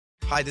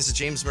Hi, this is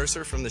James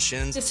Mercer from The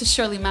Shins. This is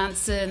Shirley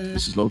Manson.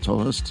 This is Lo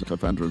Tallest,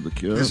 co-founder of The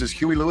Cure. This is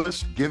Huey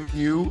Lewis, giving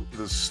you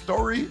the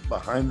story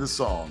behind the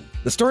song.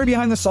 The Story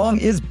Behind the Song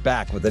is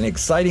back with an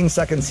exciting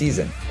second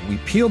season. We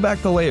peel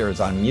back the layers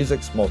on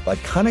music's most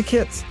iconic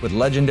hits with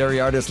legendary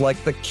artists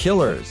like The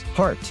Killers,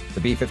 Heart, the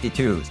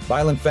B-52s,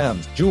 Violent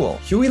Femmes, Jewel,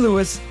 Huey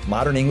Lewis,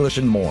 Modern English,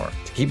 and more.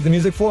 To keep the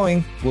music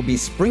flowing, we'll be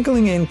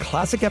sprinkling in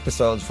classic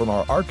episodes from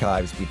our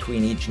archives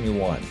between each new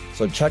one.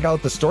 So check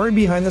out The Story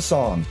Behind the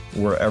Song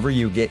wherever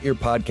you get your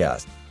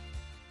podcast.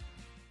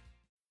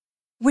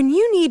 When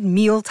you need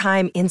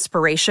mealtime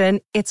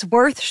inspiration, it's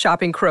worth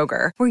shopping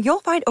Kroger, where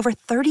you'll find over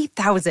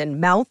 30,000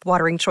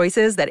 mouth-watering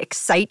choices that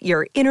excite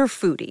your inner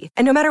foodie.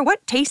 And no matter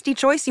what tasty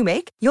choice you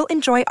make, you'll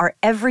enjoy our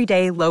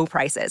everyday low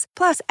prices,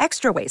 plus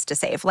extra ways to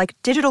save, like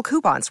digital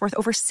coupons worth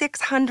over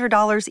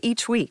 $600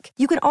 each week.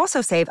 You can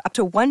also save up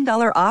to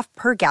 $1 off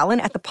per gallon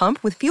at the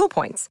pump with fuel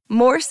points.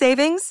 More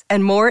savings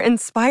and more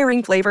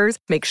inspiring flavors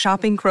make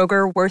shopping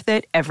Kroger worth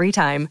it every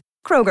time.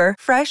 Kroger,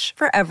 fresh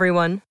for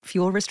everyone.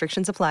 Fuel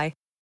restrictions apply.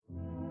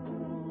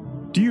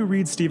 Do you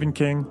read Stephen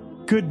King?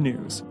 Good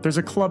news. There's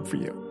a club for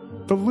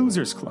you. The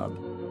Losers Club.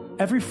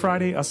 Every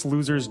Friday, us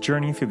losers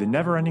journey through the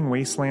never-ending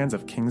wastelands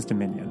of King's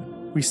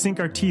Dominion. We sink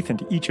our teeth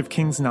into each of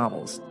King's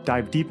novels,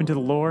 dive deep into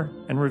the lore,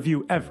 and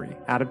review every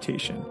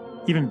adaptation.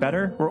 Even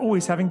better, we're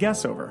always having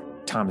guests over.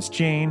 Thomas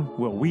Jane,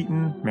 Will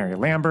Wheaton, Mary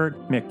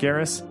Lambert, Mick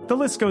Garris. The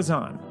list goes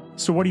on.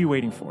 So what are you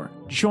waiting for?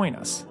 Join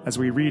us as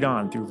we read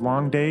on through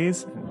long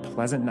days and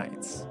pleasant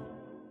nights.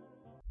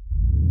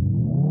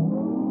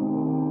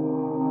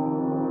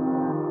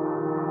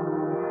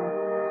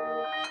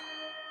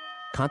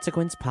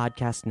 Consequence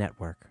Podcast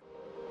Network.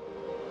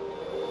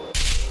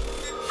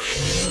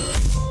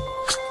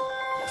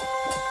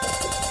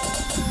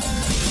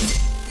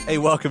 Hey,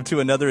 welcome to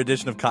another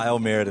edition of Kyle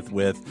Meredith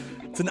With.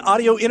 It's an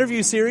audio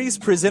interview series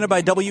presented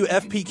by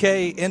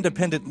WFPK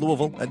Independent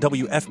Louisville at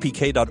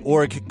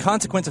WFPK.org,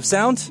 Consequence of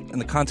Sound, and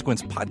the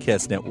Consequence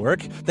Podcast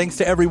Network. Thanks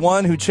to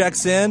everyone who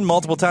checks in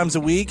multiple times a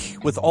week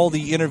with all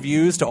the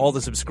interviews, to all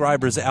the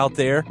subscribers out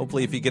there.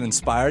 Hopefully, if you get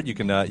inspired, you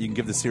can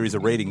give the series a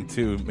rating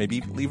too.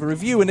 Maybe leave a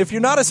review. And if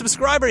you're not a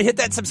subscriber, hit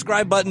that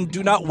subscribe button.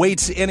 Do not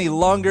wait any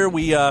longer.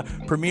 We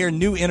premiere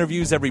new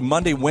interviews every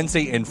Monday,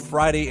 Wednesday, and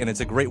Friday, and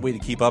it's a great way to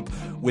keep up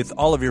with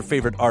all of your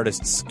favorite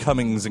artists'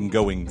 comings and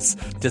goings.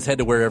 Just head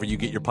to wherever you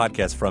get your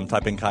podcast from.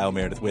 Type in Kyle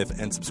Meredith With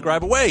and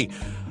subscribe away.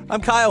 I'm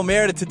Kyle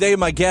Meredith. Today,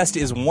 my guest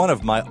is one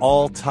of my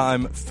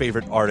all-time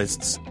favorite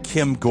artists,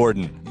 Kim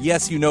Gordon.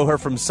 Yes, you know her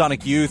from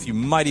Sonic Youth. You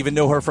might even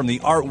know her from the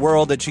art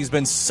world that she's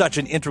been such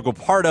an integral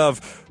part of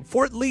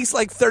for at least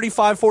like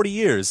 35, 40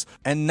 years.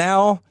 And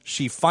now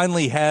she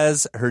finally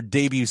has her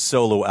debut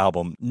solo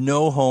album,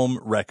 No Home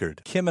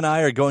Record. Kim and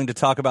I are going to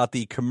talk about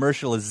the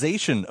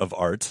commercialization of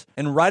art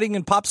and writing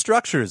in pop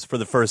structures for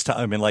the first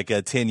time in like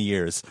 10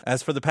 years.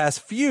 As for the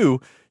past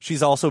few,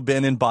 she's also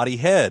been in Body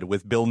Head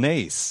with Bill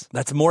Nace.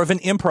 That's more of an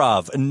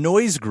improv, a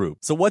noise group.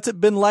 So what's it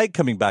been like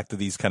coming back to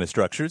these kind of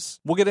structures?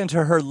 We'll get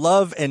into her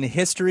love and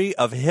history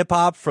of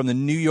hip-hop from the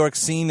New York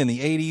scene in the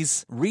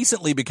 80s,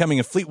 recently becoming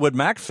a Fleetwood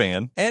Mac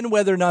fan, and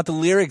whether or not the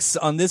lyrics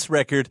on this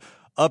record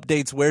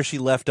updates where she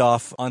left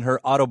off on her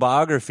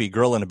autobiography,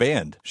 Girl in a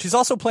Band. She's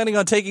also planning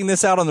on taking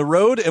this out on the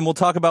road, and we'll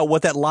talk about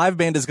what that live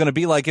band is going to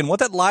be like and what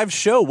that live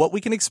show, what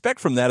we can expect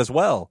from that as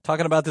well.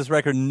 Talking about this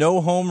record,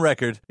 No Home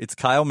Record, it's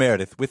Kyle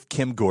Meredith with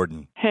Kim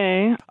Gordon.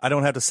 Hey. I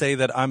don't have to say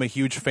that I'm a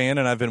huge fan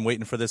and I've been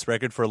waiting for this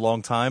record for a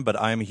long time, but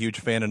I'm a huge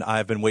fan and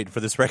I've been waiting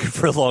for this record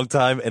for a long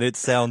time, and it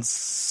sounds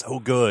so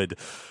good.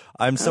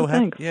 I'm so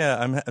happy.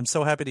 Yeah, I'm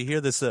so happy to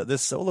hear this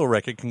this solo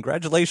record.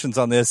 Congratulations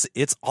on this.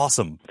 It's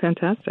awesome.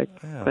 Fantastic.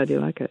 Yeah. Glad you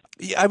like it.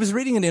 Yeah, I was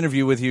reading an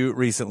interview with you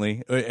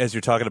recently as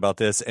you're talking about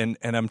this, and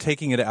I'm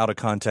taking it out of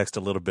context a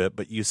little bit,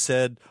 but you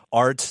said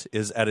art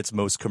is at its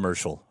most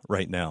commercial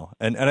right now.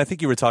 And I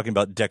think you were talking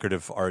about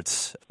decorative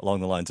arts along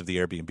the lines of the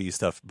Airbnb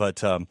stuff.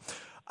 But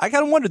I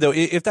kind of wonder, though,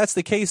 if that's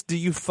the case, do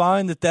you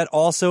find that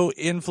also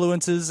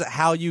influences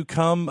how you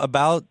come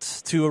about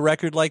to a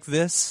record like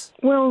this?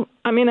 Well,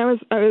 I mean, I was.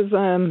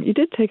 You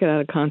did take it out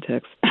of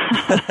context.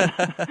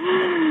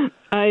 I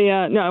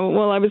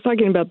was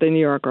talking about the New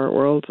York art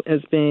world as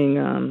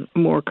being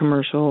more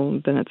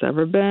commercial than it's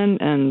ever been,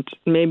 and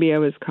maybe I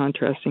was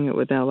contrasting it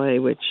with L.A.,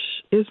 which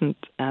isn't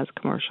as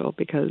commercial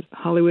because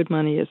Hollywood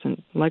money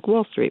isn't like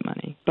Wall Street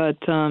money. But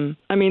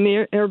I mean,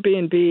 the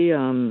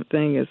Airbnb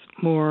thing is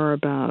more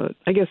about,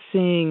 I guess,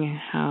 seeing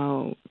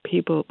how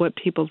what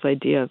people's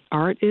idea of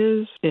art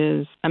is.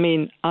 I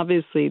mean,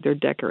 obviously they're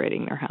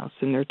decorating their house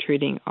and they're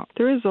treating art.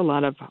 There is a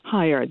lot of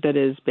high art that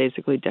is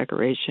basically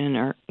decoration,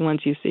 or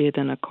once you see it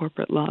in a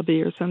corporate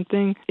lobby or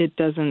something, it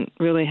doesn't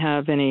really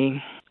have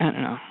any, I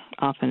don't know,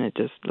 often it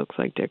just looks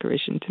like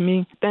decoration to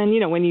me. Then,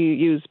 you know, when you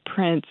use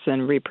prints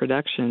and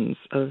reproductions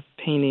of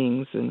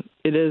paintings, and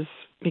it is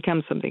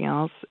becomes something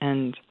else,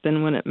 and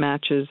then when it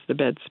matches the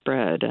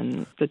bedspread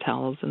and the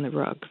towels and the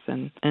rugs,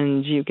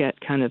 and you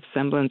get kind of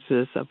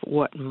semblances of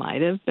what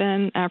might have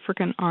been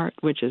African art,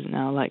 which is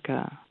now like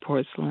a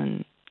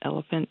porcelain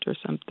elephant or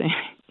something.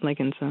 like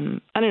in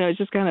some, I don't know, it's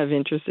just kind of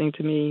interesting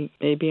to me.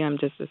 Maybe I'm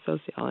just a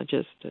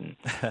sociologist. And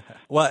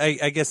well,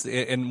 I guess,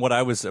 and what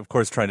I was, of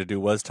course, trying to do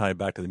was tie it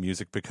back to the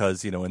music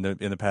because, in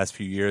the past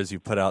few years,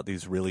 you've put out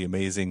these really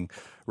amazing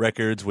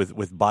records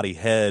with Body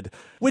Head,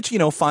 which,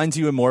 finds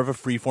you in more of a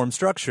free-form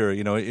structure.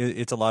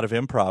 It's a lot of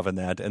improv in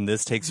that, and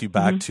this takes you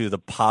back to the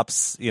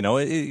pops,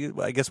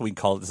 I guess we can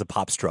call it as a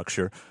pop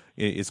structure.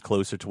 Is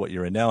closer to what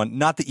you're in now. And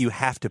not that you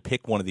have to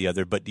pick one or the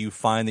other, but do you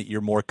find that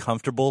you're more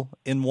comfortable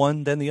in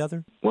one than the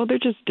other? Well, they're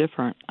just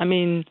different. I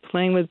mean,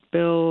 playing with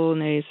Bill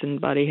Nace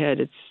and Body Head,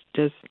 it's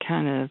just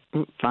kind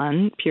of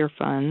fun, pure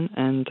fun.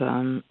 And,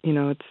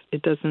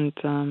 it doesn't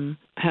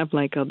have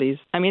like all these,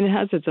 I mean, it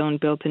has its own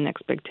built-in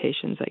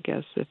expectations, I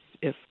guess.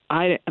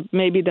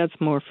 Maybe that's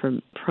more for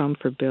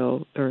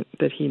Bill, or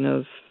that he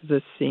knows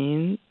the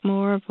scene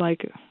more of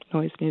like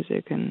noise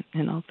music and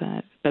all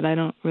that, but I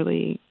don't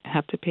really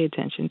have to pay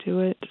attention to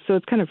it. So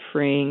it's kind of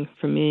freeing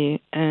for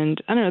me. And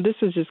I don't know,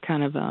 this was just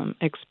kind of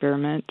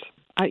experiment.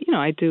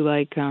 I do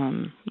like I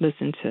don't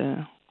listen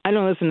to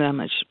that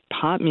much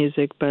pop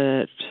music,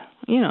 but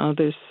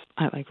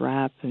I like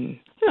rap and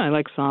I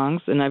like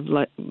songs, and I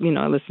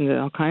listen to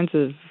all kinds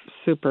of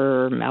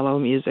super mellow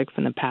music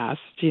from the past,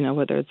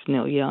 whether it's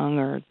Neil Young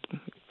or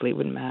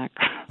Fleetwood Mac,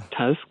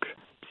 Tusk,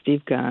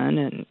 Steve Gunn,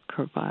 and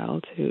Kurt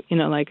Weill too.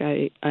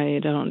 I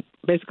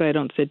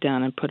don't sit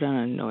down and put on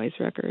a noise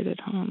record at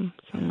home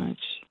so much.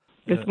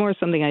 It's more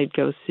something I'd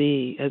go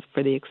see as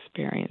for the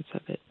experience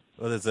of it.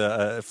 Well, there's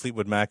a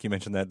Fleetwood Mac. You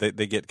mentioned that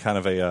they get kind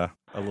of a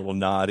little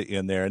nod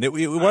in there, and it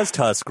was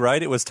Tusk,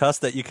 right? It was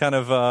Tusk that you kind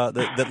of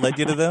that led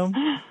you to them.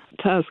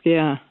 Tusk,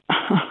 yeah.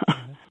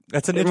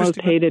 That's an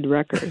interesting, most hated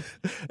record.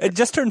 It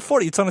just turned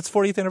 40. It's on its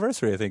 40th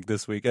anniversary, I think,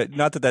 this week.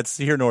 Not that that's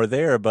here nor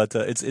there, but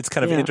it's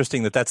kind of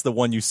interesting that that's the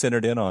one you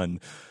centered in on.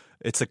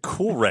 It's a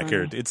cool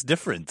record. It's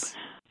different.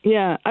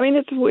 Yeah, I mean,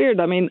 it's weird.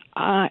 I mean,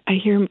 I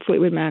hear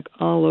Fleetwood Mac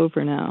all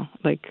over now.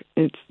 Like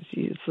it's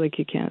like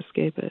you can't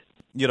escape it.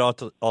 You'd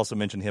also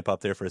mention hip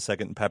hop there for a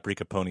second.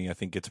 Paprika Pony, I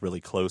think, gets really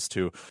close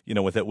to,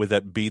 with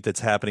that beat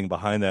that's happening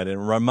behind that. It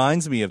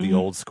reminds me of the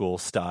old school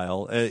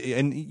style.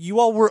 And you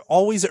all were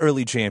always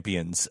early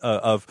champions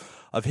of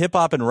hip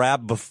hop and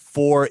rap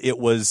before it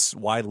was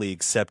widely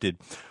accepted.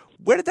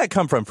 Where did that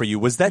come from for you?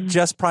 Was that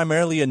just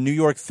primarily a New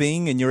York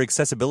thing and your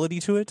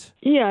accessibility to it?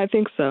 Yeah, I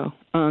think so.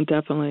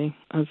 Definitely.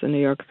 It was a New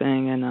York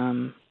thing.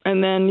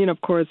 And then,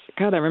 of course,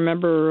 God, I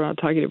remember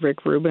talking to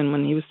Rick Rubin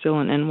when he was still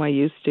an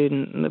NYU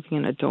student living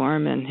in a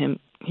dorm, and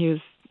he was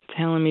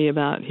telling me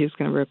about he was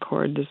going to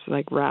record this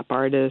like rap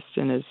artist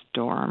in his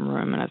dorm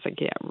room, and I was like,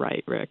 yeah,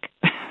 right, Rick.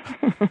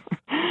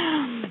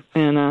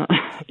 And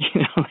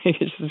he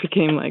just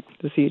became like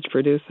this huge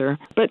producer.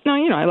 But no,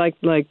 I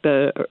like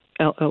the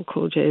LL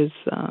Cool J's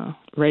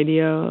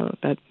radio.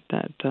 That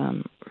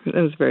it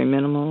was very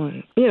minimal,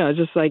 and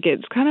just like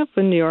it's kind of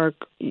in New York.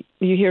 You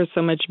hear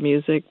so much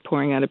music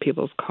pouring out of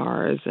people's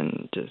cars,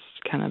 and just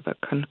kind of a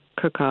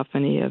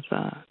cacophony of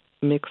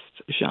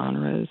mixed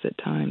genres at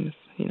times.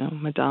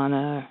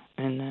 Madonna,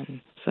 and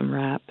then some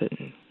rap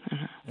and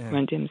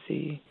Run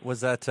DMC.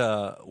 Was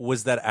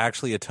that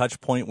actually a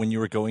touch point when you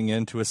were going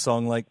into a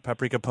song like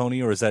Paprika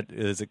Pony, or is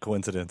it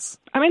coincidence?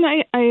 I mean,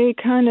 I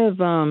kind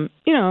of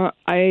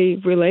I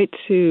relate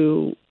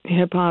to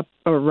hip hop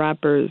or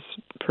rappers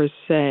per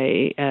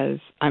se, as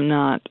I'm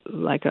not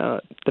like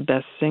the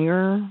best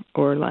singer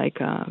or like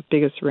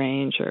biggest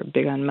range or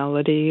big on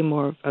melody,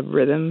 more of a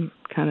rhythm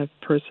kind of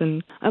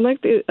person. I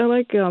like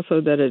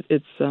also that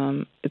it's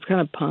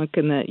kind of punk,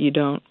 in that you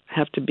don't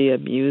have to be a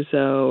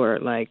muso or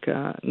like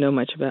know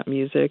much about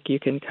music. You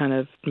can kind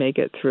of make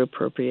it through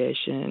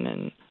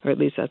appropriation, or at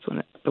least that's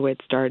the way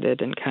it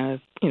started, and kind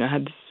of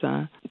had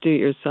this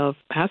do-it-yourself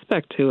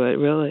aspect to it,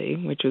 really,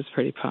 which was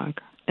pretty punk.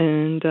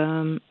 And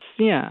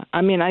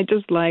I mean, I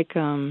just like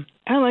I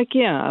like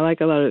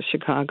a lot of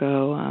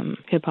Chicago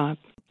hip hop.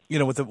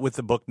 With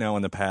the book now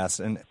in the past,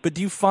 but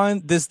do you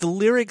find, does the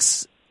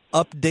lyrics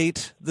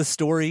update the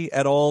story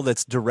at all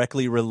that's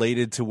directly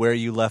related to where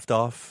you left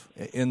off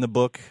in the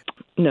book?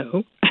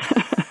 No.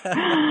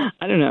 I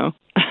don't know.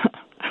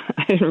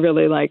 I didn't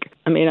really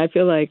I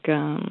feel like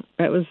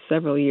that was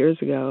several years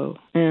ago,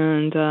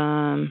 and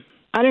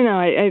I don't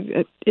know.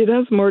 It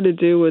has more to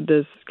do with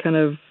this kind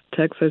of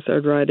text I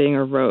started writing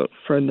or wrote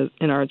for an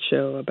art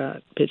show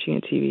about pitching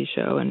a TV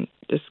show, and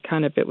just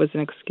kind of, it was an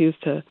excuse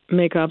to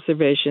make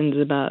observations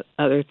about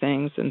other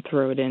things and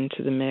throw it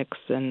into the mix.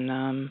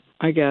 And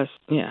I guess,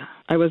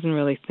 I wasn't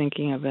really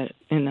thinking of it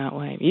in that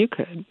way. You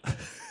could.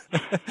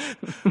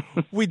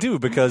 We do,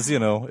 because,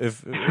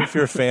 if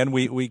you're a fan,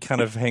 we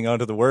kind of hang on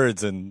to the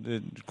words,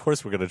 and of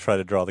course we're going to try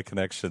to draw the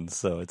connections.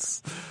 So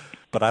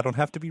but I don't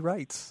have to be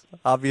right,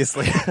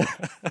 obviously.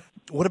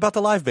 What about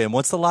the live band?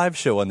 What's the live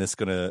show on this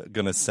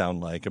gonna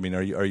sound like? I mean,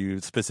 are you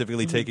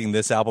specifically taking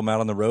this album out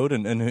on the road?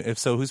 And if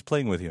so, who's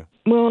playing with you?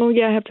 Well,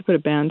 I have to put a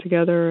band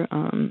together.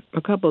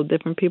 A couple of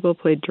different people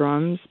played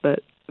drums, but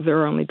there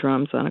are only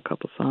drums on a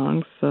couple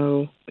songs.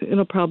 So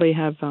it'll probably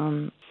have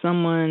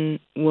someone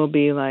will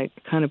be like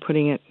kind of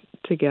putting it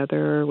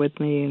together with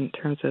me in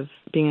terms of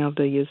being able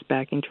to use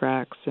backing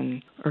tracks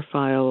or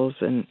files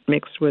and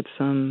mixed with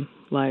some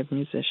live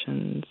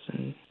musicians.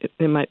 And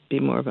it might be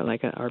more of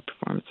like an art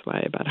performance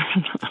vibe. I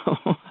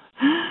don't know.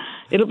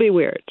 It'll be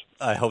weird.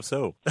 I hope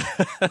so.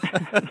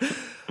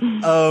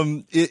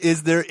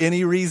 Is there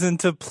any reason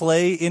to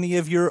play any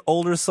of your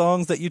older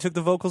songs that you took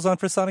the vocals on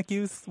for Sonic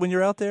Youth when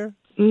you're out there?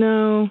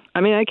 No. I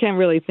mean, I can't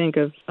really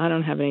I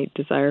don't have any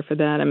desire for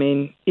that. I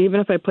mean, even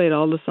if I played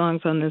all the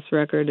songs on this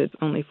record, it's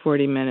only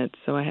 40 minutes,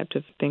 so I have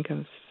to think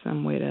of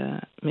some way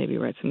to maybe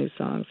write some new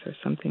songs or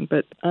something.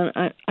 But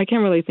I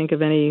can't really think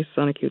of any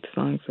Sonic Youth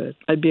songs that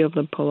I'd be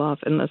able to pull off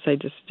unless I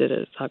just did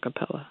it a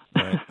cappella.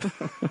 Right.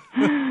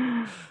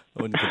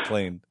 I wouldn't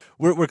complain.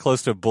 We're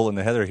close to Bull in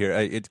the Heather here.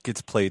 It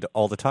gets played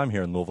all the time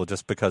here in Louisville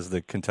just because of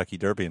the Kentucky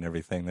Derby and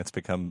everything. That's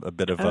become a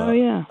bit of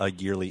a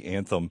yearly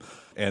anthem.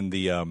 And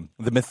the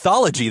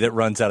mythology that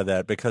runs out of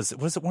that, because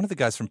was it one of the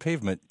guys from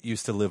Pavement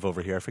used to live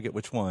over here? I forget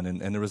which one.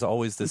 And there was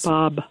always this...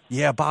 Bob.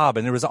 Yeah, Bob.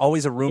 And there was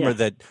always a rumor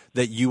that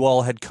you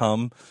all had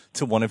come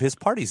to one of his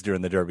parties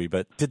during the Derby.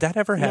 But did that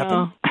ever happen?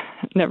 No.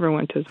 Never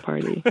went to his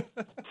party.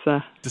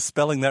 So.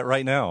 Dispelling that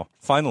right now,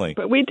 finally.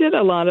 But we did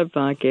a lot of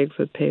gigs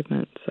with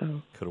Pavement,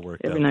 so could have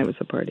worked. Every night was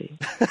a party.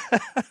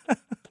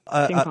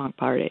 Ping pong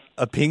party.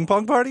 A ping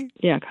pong party?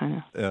 Yeah,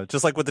 kind of.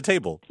 Just like with the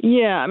table.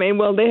 Yeah, I mean,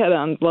 well, they had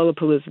on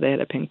Lollapalooza, they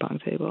had a ping pong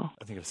table.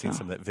 I think I've seen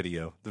some of that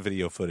video, the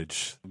video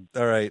footage.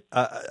 All right.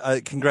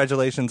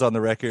 Congratulations on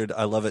the record.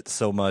 I love it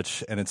so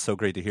much, and it's so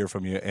great to hear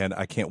from you, and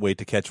I can't wait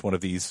to catch one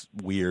of these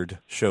weird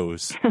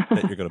shows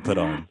that you're going to put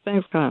on.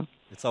 Thanks, Kyle.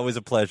 It's always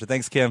a pleasure.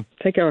 Thanks, Kim.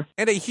 Take care.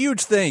 And a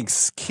huge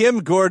thanks,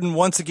 Kim Gordon.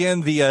 Once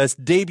again, the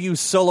debut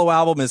solo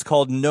album is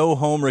called No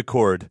Home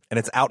Record, and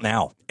it's out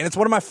now. And it's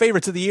one of my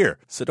favorites of the year,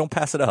 so don't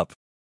pass it up.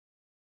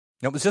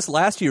 Now, it was just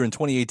last year in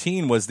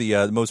 2018 was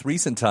the most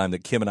recent time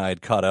that Kim and I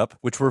had caught up,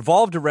 which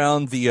revolved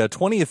around the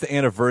 20th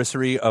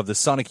anniversary of the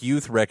Sonic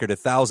Youth record,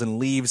 1,000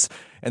 Leaves,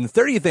 and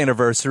the 30th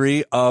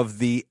anniversary of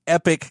the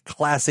epic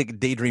classic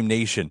Daydream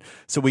Nation.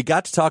 So we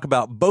got to talk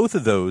about both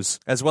of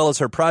those, as well as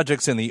her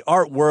projects in the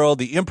art world,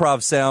 the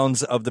improv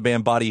sounds of the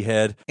band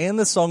Bodyhead, and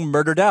the song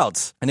Murdered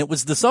Out. And it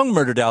was the song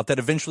Murdered Out that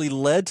eventually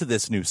led to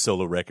this new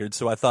solo record,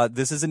 so I thought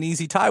this is an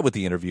easy tie with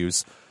the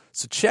interviews.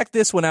 So check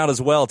this one out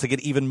as well to get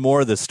even more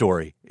of the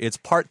story. It's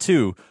part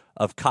 2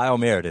 of Kyle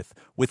Meredith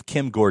with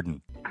Kim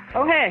Gordon.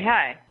 Oh, hey,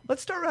 hi.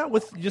 Let's start out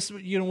with just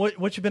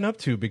what you've been up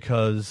to,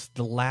 because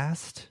the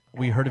last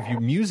we heard of you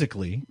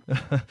musically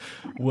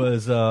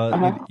was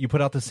you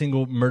put out the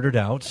single Murdered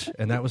Out,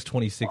 and that was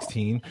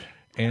 2016.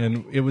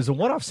 And it was a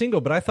one-off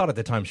single, but I thought at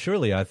the time,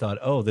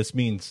 oh, this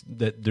means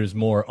that there's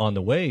more on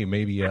the way,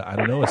 maybe, I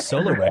don't know, a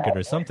solo record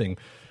or something.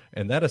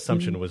 And that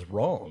assumption was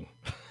wrong.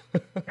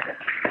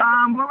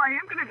 Well, I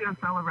am going to do a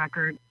solo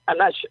record. I'm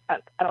not sure.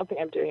 I don't think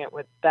I'm doing it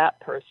with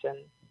that person,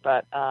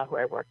 but who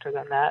I worked with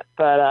on that.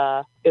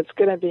 But it's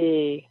going to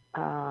be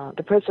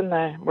the person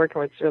I'm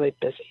working with is really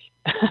busy.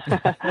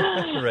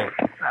 Right.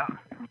 So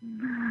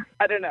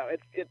I don't know.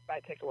 It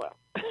might take a while.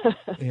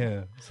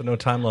 Yeah. So no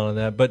timeline on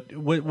that. But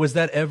was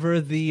that ever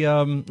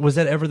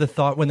the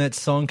thought when that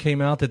song came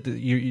out that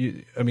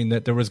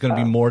that there was going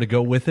to be more to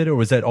go with it, or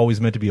was that always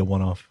meant to be a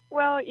one-off?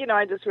 Well,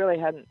 I just really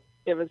hadn't.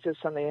 It was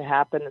just something that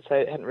happened, so I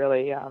hadn't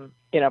really,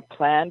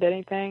 planned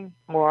anything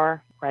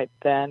more right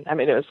then. I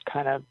mean, it was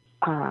kind of,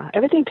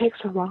 everything takes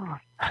so long.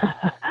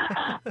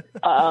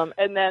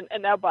 And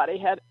now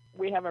Bodyhead,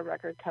 we have a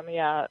record coming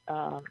out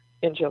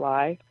in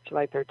July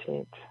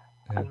 13th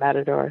on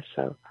Matador.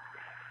 So.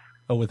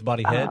 Oh, with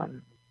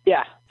Bodyhead?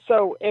 Yeah.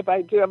 So if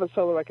I do have a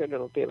solo record,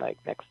 it'll be like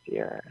next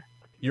year.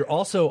 You're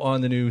also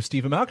on the new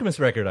Stephen Malkmus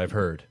record, I've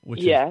heard.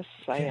 Yes,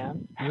 I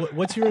am.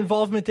 What's your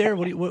involvement there?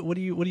 What are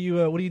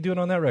you doing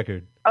on that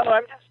record? Oh,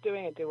 I'm just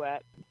doing a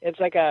duet. It's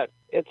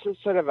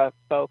sort of a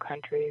faux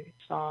country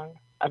song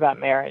about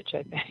marriage,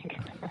 I think.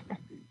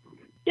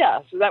 Yeah,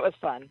 so that was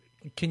fun.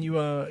 Can you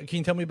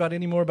tell me about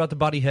any more about the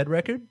Bodyhead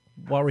record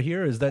while we're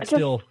here? Is that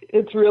still?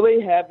 It's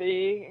really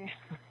heavy,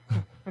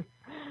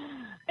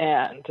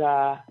 and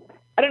I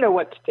don't know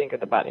what to think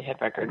of the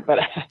Bodyhead record, but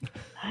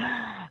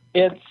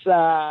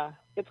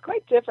it's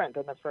quite different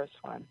than the first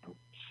one.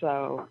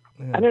 So,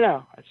 yeah. I don't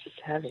know. It's just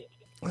heavy.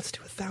 Let's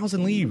do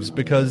 1,000 Leaves,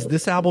 because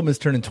this album is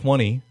turning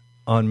 20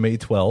 on May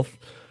 12th.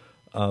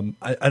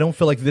 I don't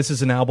feel like this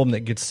is an album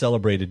that gets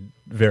celebrated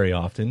very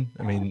often.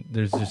 I mean,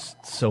 there's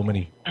just so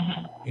many,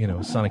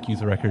 Sonic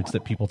Youth records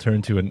that people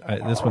turn to, and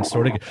this one's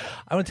sort of good.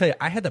 I want to tell you,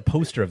 I had the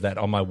poster of that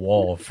on my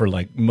wall for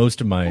like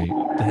most of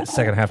the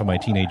second half of my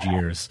teenage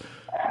years.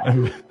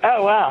 Oh,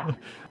 wow.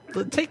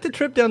 Take the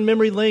trip down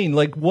memory lane.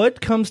 Like, what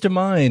comes to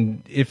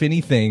mind, if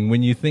anything,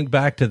 when you think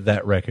back to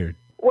that record?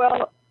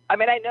 Well, I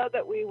mean, I know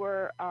that we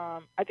were, I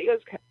think it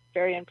was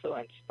very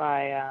influenced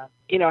by,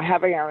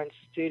 having our own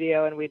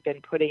studio, and we'd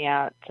been putting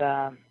out,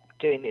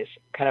 doing these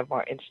kind of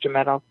more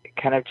instrumental,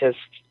 kind of just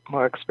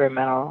more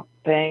experimental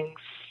things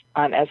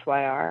on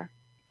SYR.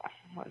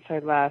 What was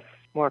our last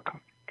more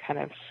kind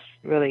of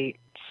really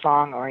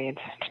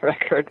song-oriented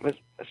record? Was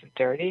it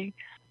Dirty?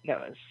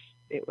 No,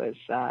 it was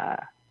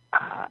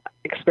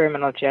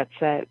Experimental Jet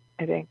Set,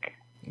 I think.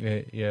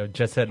 Yeah,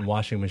 Jet Set and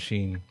Washing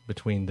Machine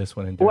between this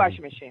one and Dirty.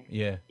 Washing Machine.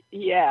 Yeah.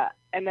 Yeah,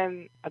 and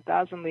then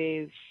 1,000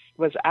 Leaves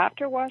was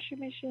after Washing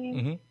Machine,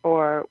 Mm-hmm.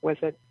 or was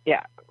it?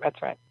 Yeah,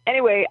 that's right.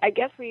 Anyway, I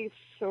guess we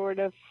sort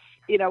of,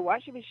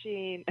 Washing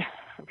Machine,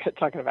 I'm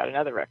talking about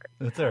another record.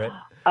 That's all right.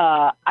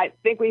 I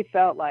think we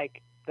felt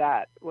like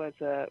that was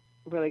a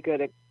really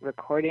good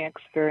recording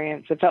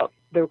experience. The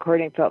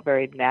recording felt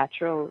very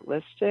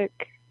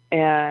naturalistic,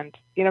 and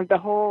the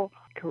whole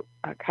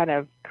kind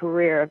of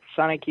career of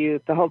Sonic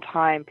Youth, the whole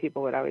time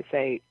people would always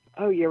say,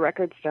 "Oh, your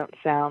records don't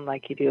sound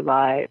like you do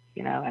live,"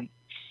 and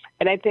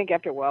I think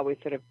after a while we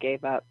sort of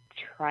gave up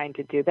trying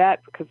to do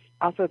that, because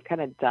also it's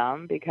kind of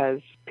dumb because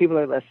people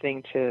are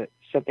listening to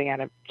something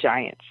on a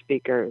giant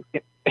speaker,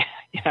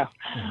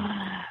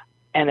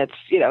 and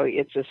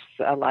it's just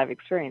a live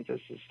experience.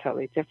 This is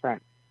totally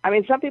different. I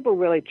mean, some people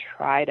really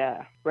try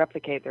to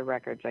replicate their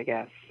records, I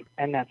guess,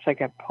 and that's like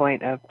a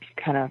point of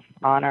kind of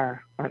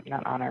honor, or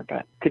not honor,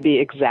 but to be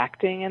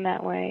exacting in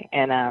that way.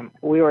 And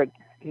we were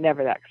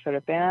never that sort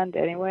of band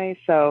anyway.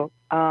 So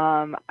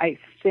I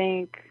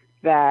think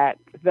that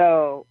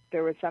though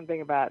there was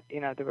something about,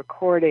 the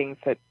recordings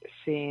that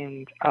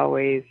seemed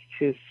always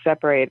to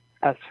separate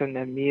us from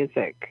the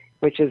music,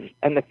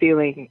 and the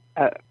feeling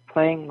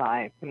playing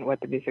live and what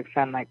the music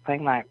sounded like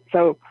playing live.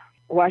 So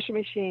Washing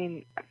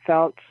Machine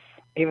felt,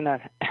 even though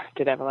it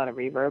did have a lot of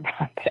reverb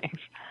on things,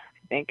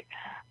 I think,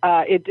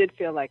 it did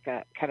feel like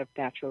a kind of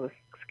naturalist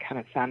kind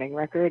of sounding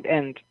record.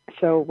 And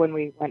so when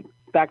we went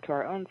back to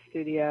our own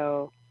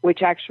studio,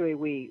 which actually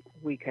we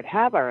could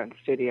have our own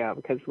studio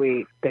because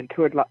we then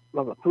toured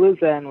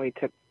Lollapalooza, and we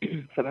took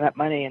some of that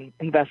money and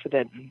invested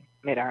it and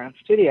made our own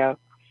studio.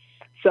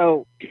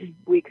 So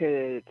we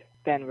could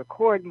then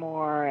record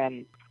more,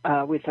 and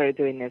we started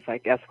doing this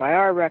like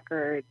SYR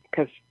record,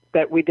 because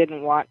that we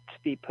didn't want to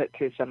be put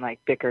through some like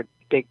big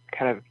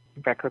kind of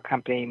record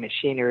company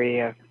machinery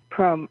of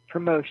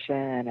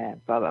promotion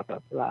and blah, blah, blah,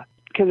 blah.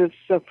 Because it's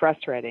so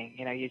frustrating.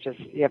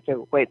 You have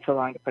to wait so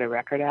long to put a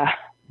record out.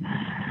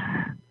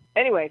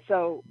 Anyway,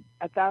 so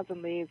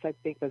 1,000 Leaves, I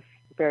think, was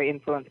very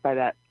influenced by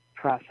that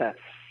process.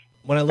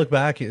 When I look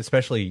back,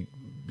 especially,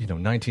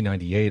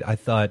 1998, I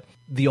thought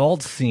the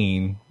alt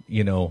scene,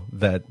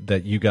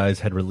 that you guys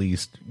had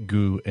released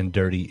Goo and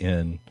Dirty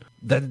in,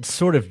 that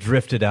sort of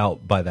drifted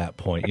out by that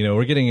point.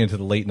 We're getting into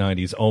the late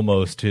 90s,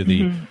 almost to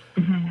the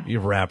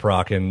rap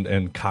rock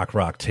and cock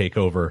rock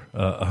takeover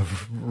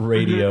of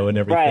radio and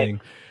everything.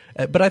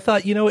 Right. But I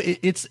thought,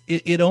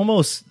 it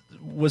almost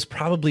was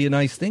probably a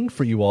nice thing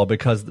for you all,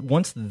 because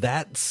once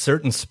that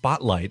certain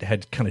spotlight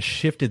had kind of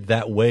shifted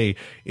that way,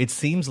 it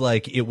seems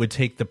like it would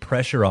take the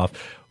pressure off.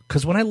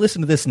 Because when I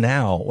listen to this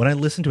now, when I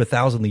listen to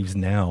 1,000 Leaves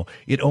now,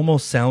 it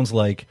almost sounds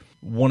like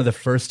one of the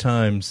first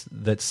times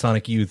that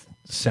Sonic Youth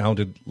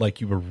sounded like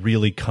you were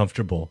really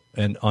comfortable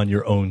and on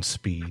your own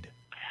speed.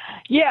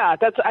 Yeah,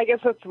 I guess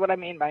that's what I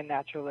mean by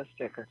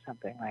naturalistic or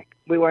something. Like,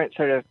 we weren't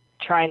sort of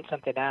trying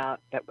something out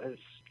that was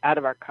out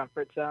of our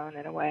comfort zone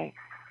in a way.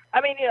 I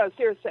mean,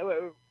 Cirrus,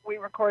 we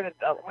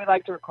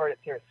like to record at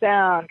Cirrus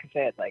Sound because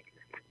they had like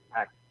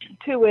a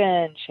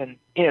 2-inch, and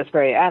it's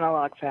very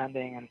analog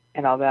sounding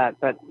and all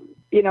that. But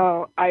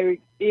I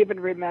even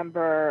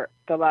remember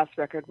the last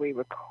record we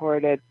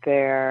recorded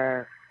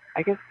there.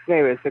 I guess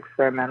it was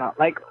experimental,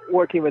 like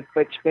working with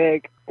Butch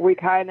Vig. We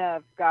kind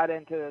of got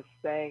into this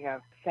thing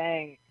of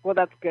saying, well,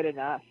 that's good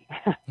enough,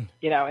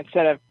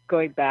 instead of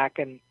going back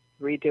and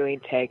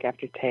redoing take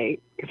after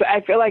take. Because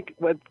I feel like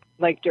with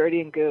like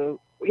Dirty and Goo,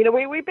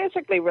 we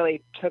basically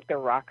really took the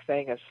rock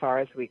thing as far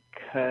as we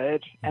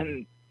could,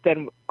 and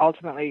then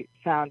ultimately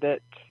found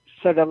it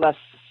sort of less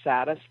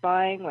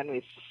satisfying when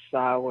we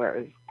saw where it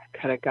was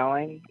kind of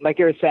going. Like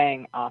you were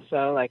saying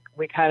also, like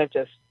we kind of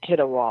just hit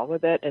a wall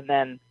with it, and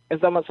then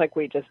it's almost like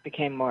we just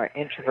became more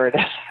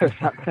introverted or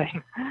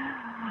something.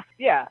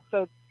 Yeah,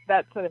 so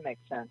that sort of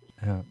makes sense.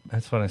 Yeah,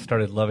 that's when I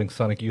started loving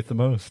Sonic Youth the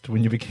most,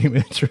 when you became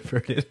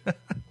introverted.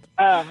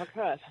 Oh,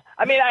 good.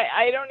 I mean,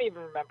 I don't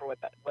even remember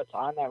what's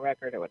on that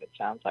record or what it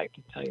sounds like,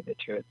 to tell you the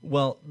truth.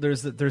 Well,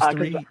 there's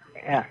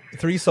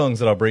three songs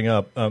that I'll bring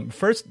up.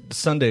 First,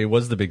 Sunday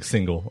was the big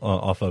single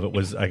off of it.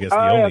 Was, I guess, the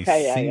only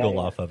single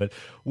off of it.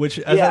 Which,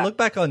 as I look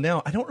back on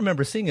now, I don't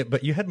remember seeing it,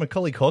 but you had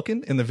Macaulay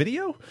Culkin in the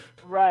video?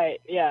 Right,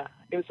 yeah.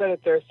 It was Senna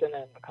Thurston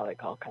and Macaulay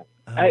Culkin.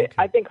 Oh, okay.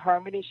 I think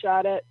Harmony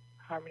shot it.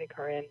 Harmony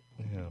Korine.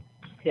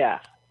 Yeah.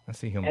 I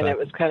see him. And it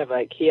was kind of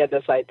like he had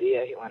this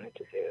idea he wanted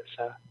to do,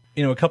 so...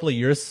 A couple of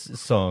your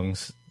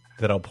songs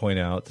that I'll point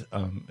out,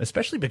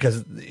 especially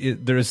because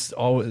there's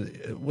always,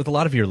 with a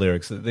lot of your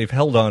lyrics, they've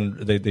held on,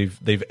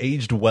 they've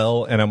aged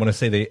well, and I'm going to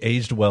say they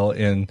aged well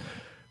in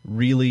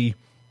really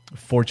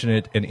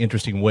fortunate and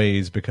interesting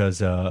ways, because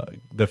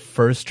the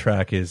first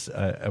track is,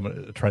 I'm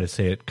going to try to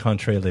say it,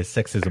 Contre le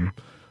Sexisme,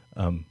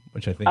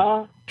 which I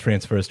think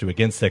transfers to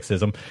Against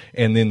Sexism,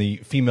 and then the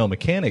Female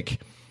Mechanic.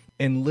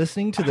 And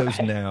listening to those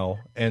now,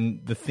 and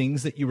the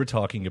things that you were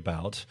talking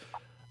about,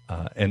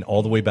 and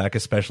all the way back,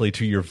 especially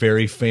to your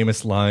very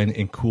famous line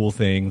and cool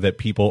thing that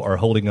people are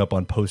holding up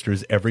on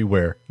posters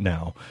everywhere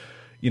now.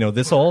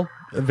 this all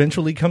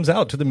eventually comes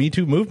out to the Me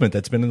Too movement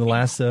that's been in the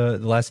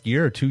last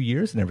year or 2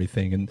 years and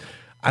everything. And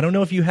I don't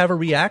know if you have a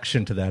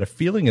reaction to that, a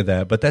feeling of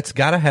that, but that's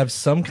got to have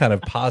some kind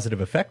of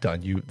positive effect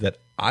on you, that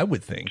I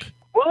would think.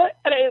 Well,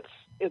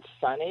 it's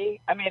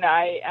funny. I mean,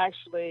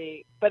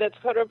 but it's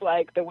sort of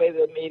like the way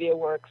the media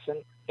works,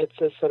 and it's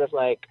just sort of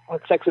like, well,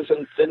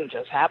 sexism didn't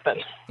just happen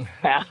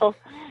now,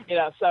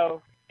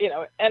 so,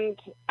 and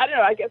I don't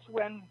know, I guess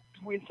when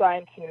we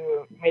signed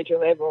to major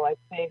label, I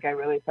think I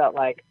really felt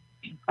like,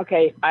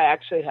 okay, I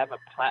actually have a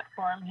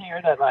platform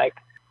here that, like,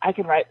 I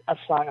can write a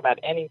song about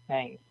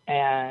anything,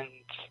 and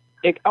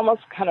it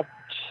almost kind of,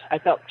 I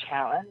felt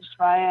challenged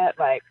by it,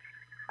 like,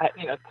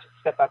 to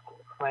step up to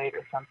the plate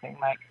or something.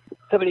 Like,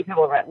 so many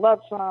people write love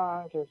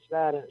songs or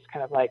that, and it's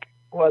kind of like,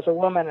 well, as a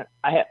woman,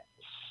 I had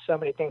so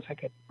many things I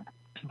could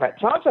write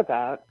songs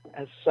about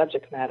as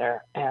subject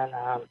matter, and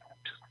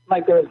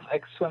like there was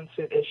like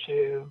swimsuit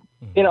issue,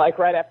 like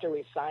right after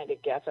we signed to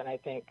Geffen, I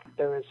think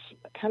there was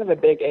kind of a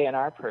big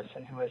A&R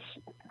person who was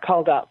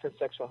called out for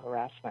sexual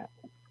harassment,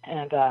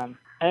 and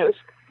it was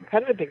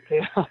kind of a big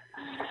deal.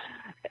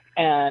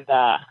 And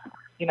I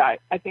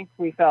think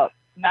we felt,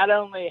 not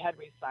only had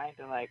we signed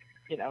to, like,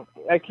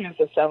 accused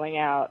of selling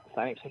out,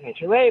 signing to a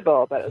major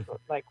label, but it was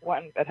like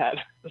one that had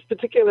this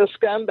particular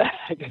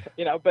scumbag,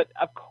 but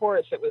of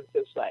course it was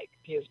just like,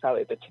 he was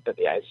probably the tip of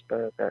the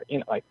iceberg, or,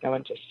 like no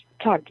one just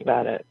talked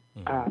about it.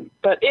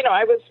 But,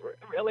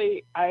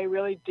 I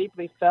really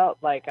deeply felt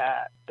like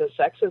the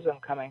sexism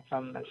coming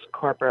from this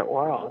corporate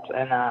world,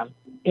 and,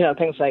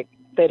 things like,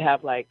 they'd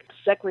have like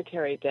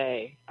Secretary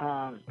Day,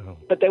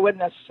 but they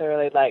wouldn't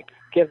necessarily like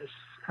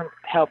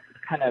help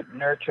kind of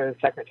nurture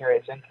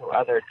secretaries into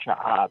other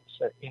jobs,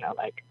 or,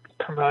 like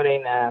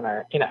promoting them,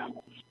 or,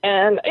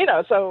 and,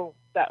 so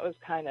that was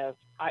kind of,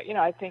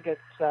 I think it's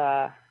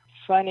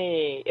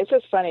funny. It's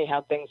just funny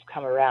how things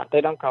come around.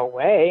 They don't go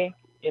away,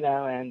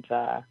 and,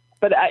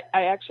 but I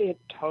actually had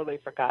totally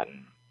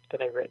forgotten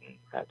that I'd written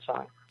that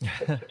song.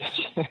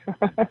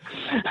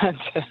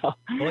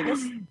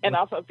 And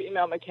also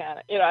Female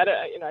Mechanic.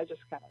 I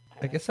just kind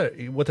of. I guess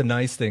what the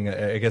nice thing,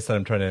 I guess that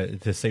I'm trying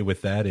to say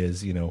with that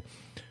is,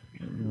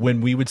 when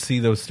we would see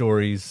those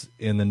stories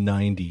in the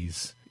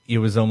 90s, it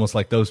was almost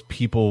like those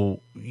people,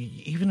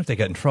 even if they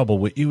got in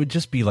trouble, it would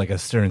just be like a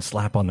stern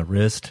slap on the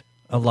wrist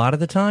a lot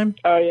of the time.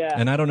 Oh, yeah.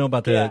 And I don't know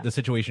about the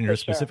situation you're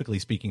specifically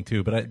speaking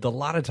to, but a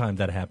lot of times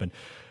that happened.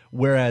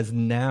 Whereas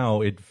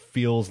now it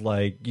feels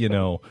like,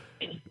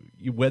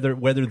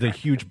 whether the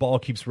huge ball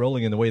keeps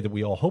rolling in the way that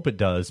we all hope it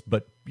does,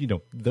 but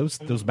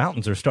those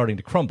mountains are starting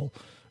to crumble,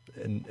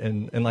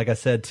 and like I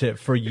said,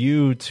 for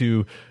you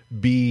to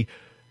be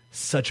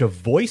such a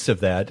voice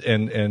of that,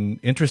 and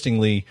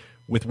interestingly,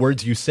 with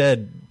words you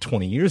said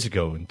 20 years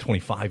ago and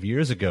 25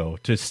 years ago,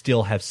 to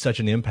still have such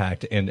an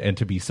impact and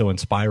to be so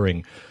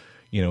inspiring,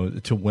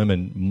 to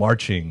women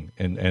marching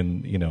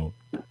and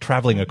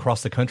traveling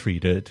across the country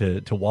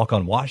to walk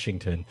on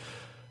Washington.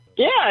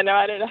 Yeah, no,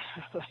 I don't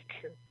know.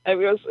 It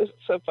was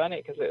so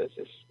funny because it was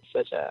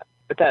just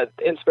that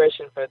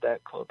inspiration for the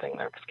Cool Thing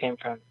lyrics came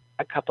from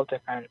a couple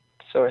different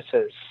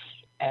sources,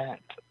 and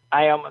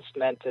I almost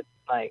meant it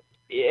like,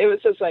 it was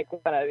just like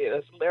one of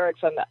those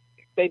lyrics on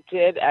they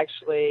did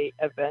actually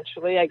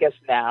eventually, I guess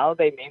now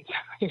they mean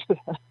something,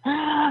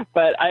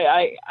 but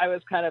I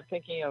was kind of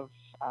thinking of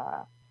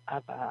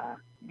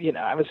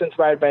I was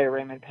inspired by a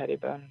Raymond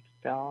Pettibone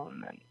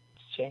film and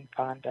Jane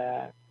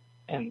Fonda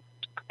and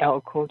LL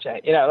Cool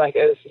J, it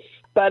was,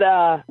 but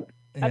I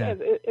don't know,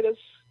 it is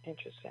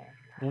interesting.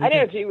 I don't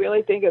know, do you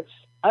really think it's,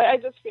 I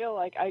just feel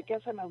like, I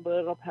guess I'm a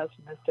little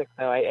pessimistic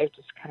though. I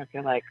just kind of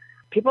feel like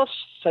people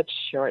such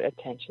short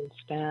attention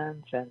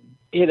spans, and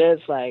it is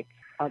like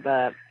all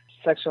the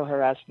sexual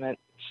harassment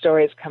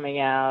stories coming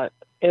out,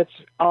 it's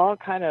all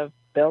kind of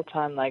built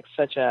on like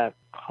such a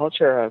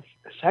culture of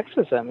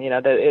sexism,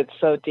 that it's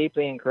so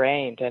deeply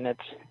ingrained, and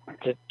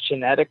it's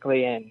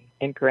genetically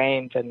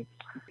ingrained, and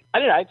I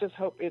don't know, I just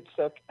hope it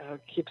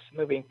keeps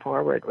moving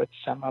forward with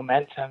some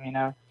momentum,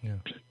 Yeah.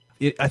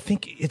 I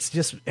think it's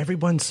just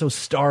everyone's so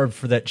starved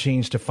for that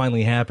change to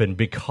finally happen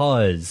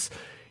because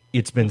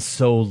it's been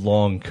so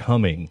long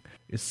coming.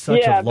 It's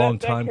such a long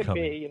time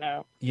coming. Be,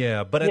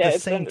 Yeah, but at the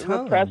same time,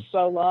 it's repressed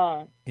so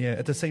long. Yeah,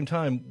 at the same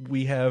time,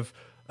 we have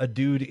a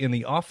dude in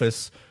the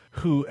office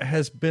who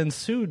has been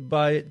sued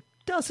by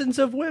dozens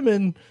of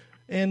women,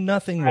 and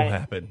nothing will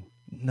happen.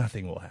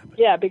 Nothing will happen.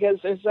 Yeah, because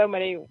there's so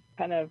many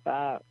kind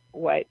of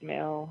white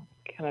male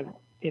kind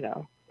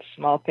of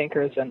small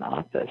thinkers in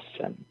office,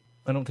 and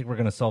I don't think we're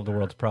going to solve the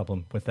world's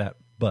problem with that,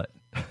 but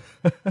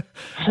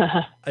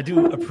I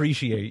do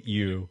appreciate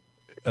you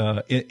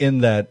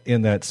in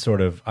that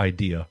sort of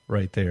idea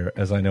right there,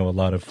 as I know a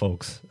lot of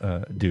folks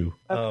do.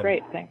 That's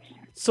great, thanks.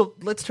 So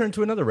let's turn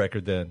to another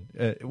record then,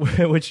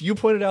 which you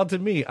pointed out to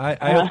me.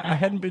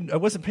 I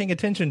wasn't paying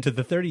attention to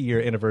the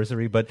 30-year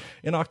anniversary, but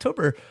in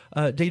October,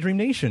 Daydream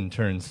Nation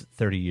turns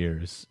 30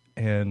 years.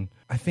 And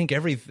I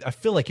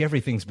feel like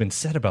everything's been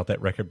said about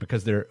that record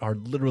because there are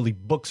literally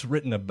books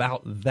written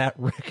about that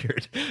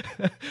record.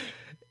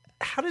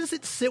 how does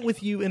it sit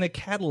with you in a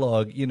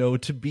catalog,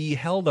 to be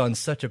held on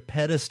such a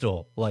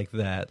pedestal like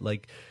that?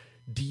 Like,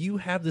 do you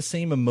have the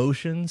same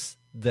emotions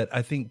that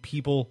I think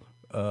people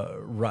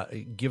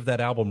give that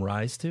album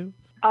rise to?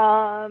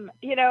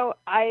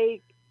 I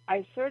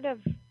sort of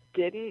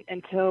didn't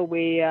until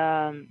we,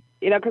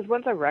 because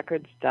once a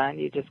record's done,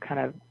 you just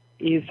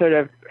you sort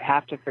of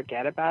have to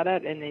forget about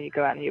it, and then you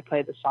go out and you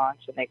play the songs,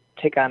 and they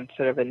take on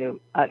sort of a new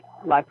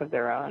life of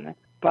their own.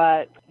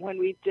 But when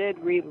we did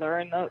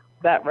relearn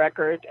that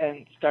record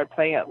and start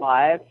playing it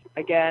live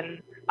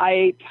again,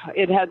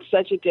 it had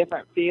such a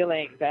different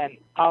feeling than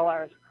all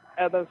our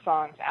other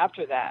songs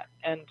after that.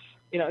 And,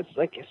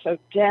 it's so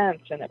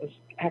dense, and it was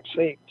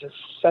actually just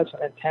such an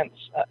intense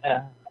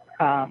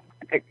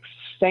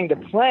thing to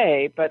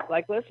play. But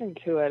listening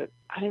to it,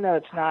 I don't know,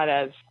 it's not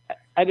as,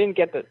 I didn't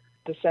get the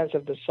sense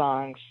of the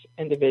songs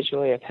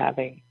individually of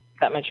having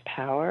that much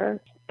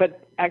power.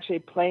 But actually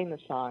playing the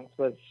songs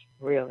was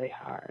really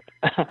hard.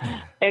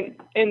 And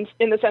in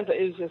the sense that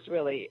it was just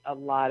really a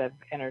lot of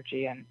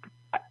energy, and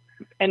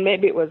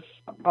maybe it was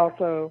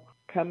also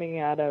coming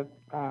out of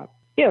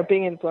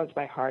being influenced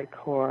by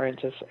hardcore and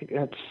just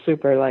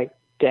super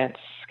dense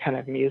kind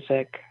of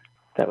music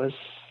that was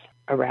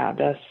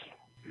around us.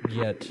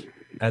 Yet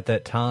at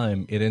that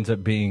time it ends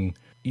up being,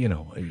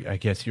 I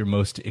guess your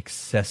most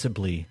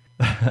accessibly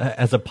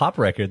as a pop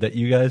record that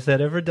you guys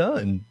had ever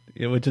done.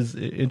 Which is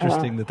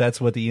interesting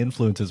that's what the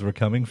influences were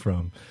coming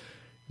from.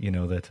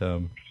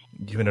 That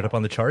you ended up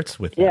on the charts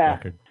with that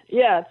record.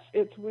 Yeah,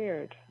 it's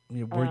weird.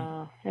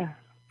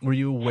 Were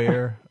you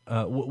aware?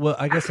 Well,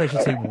 I guess I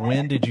should say,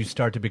 when did you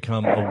start to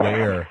become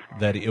aware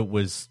that it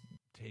was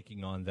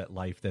taking on that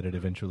life that it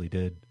eventually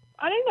did?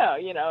 I don't know.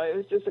 It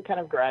was just a kind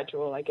of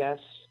gradual, I guess,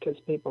 because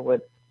people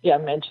would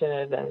mention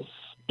it as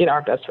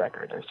our best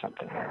record or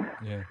something.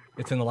 Yeah,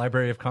 it's in the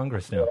Library of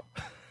Congress now.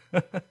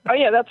 Oh,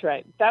 yeah, that's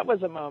right. That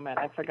was a moment.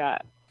 I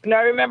forgot. No,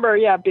 I remember,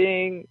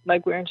 being we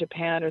were in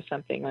Japan or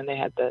something when they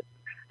had the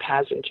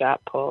Paz and Jap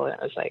pull, and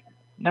it was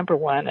number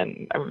one,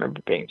 and I remember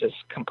being just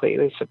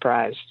completely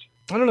surprised.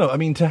 I don't know. I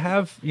mean, to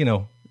have,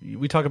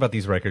 we talk about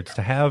these records,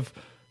 to have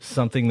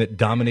something that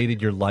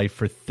dominated your life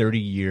for 30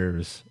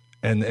 years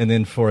and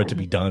then for it to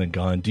be done and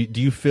gone.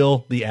 Do you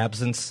feel the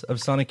absence of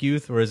Sonic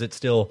Youth, or is it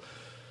still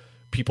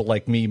people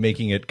like me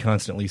making it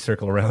constantly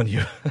circle around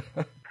you?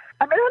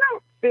 I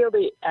don't feel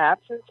the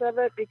absence of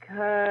it,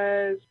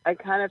 because I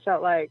kind of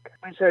felt like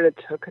we sort of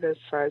took it as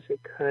far as we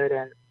could,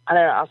 and I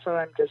don't know, also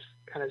I'm just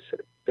kind of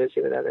sort of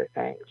busy with other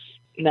things.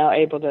 Now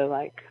able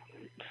to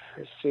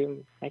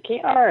pursue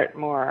making art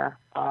more,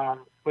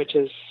 which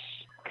is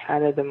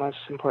kind of the most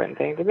important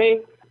thing to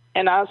me.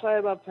 And also I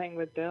love playing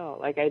with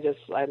Bill.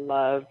 I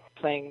love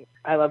playing,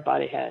 I love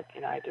Bodyhead.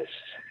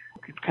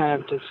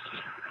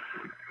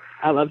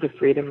 I love the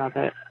freedom of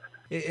it.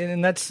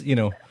 And that's,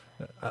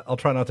 I'll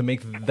try not to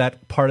make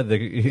that part of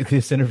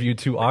this interview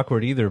too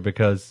awkward either,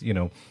 because,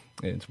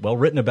 it's well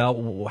written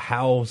about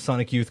how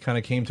Sonic Youth kind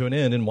of came to an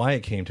end and why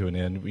it came to an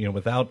end,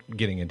 without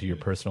getting into your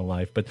personal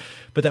life. But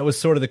that was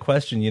sort of the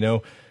question,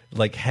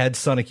 had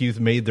Sonic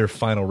Youth made their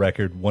final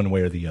record one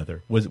way or the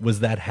other? Was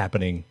that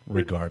happening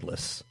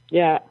regardless?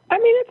 Yeah. I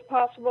mean, it's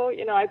possible.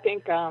 I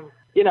think,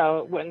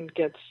 when it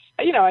gets,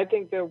 I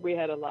think that we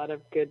had a lot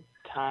of good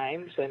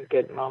times and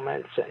good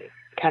moments, and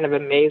kind of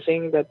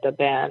amazing that the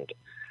band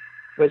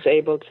was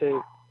able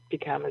to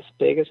become as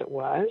big as it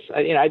was.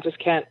 I just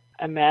can't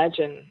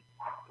imagine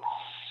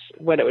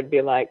what it would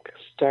be like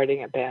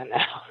starting a band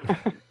now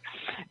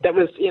that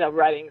was,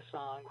 writing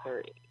songs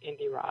or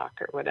indie rock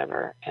or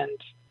whatever. And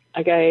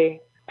I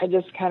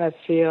just kind of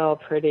feel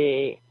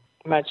pretty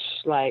much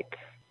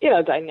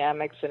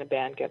dynamics in a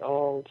band get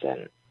old,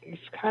 and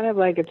it's kind of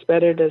it's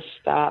better to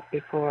stop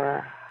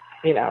before,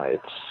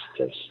 it's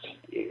just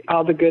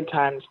all the good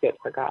times get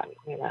forgotten,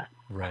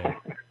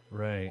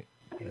 Right.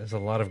 There's a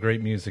lot of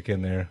great music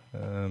in there.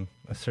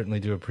 I certainly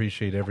do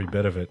appreciate every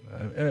bit of it.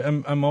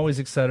 I'm always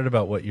excited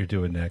about what you're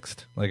doing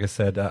next. Like I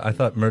said, I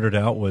thought Murdered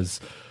Out was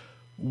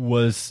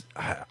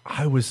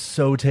I was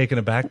so taken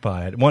aback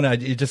by it.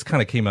 It just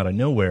kind of came out of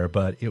nowhere,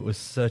 but it was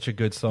such a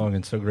good song,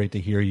 and so great to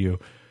hear you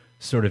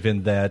sort of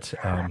in that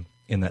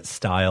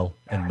style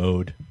and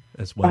mode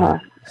as well.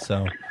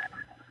 So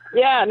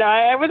yeah, no,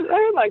 I would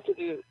like to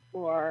do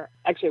more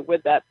actually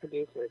with that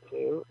producer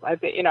too. I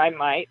think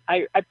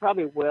I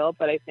probably will,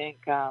 but I think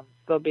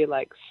there'll be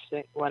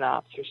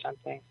one-offs or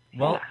something.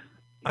 Well,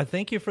 I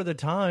thank you for the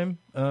time,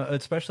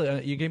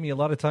 especially you gave me a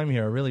lot of time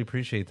here. I really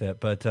appreciate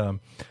that. But oh,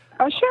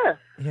 sure.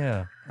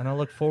 Yeah, and I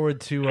look forward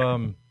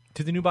to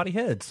the new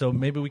Bodyhead. So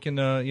maybe we can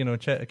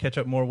catch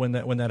up more when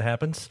that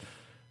happens,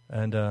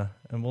 and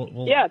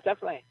we'll yeah,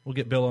 definitely. We'll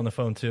get Bill on the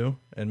phone too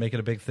and make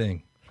it a big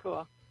thing.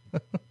 Cool.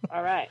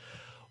 All right.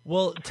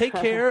 Well, take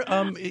care.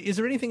 Is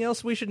there anything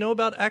else we should know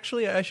about?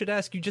 Actually, I should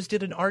ask. You just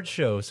did an art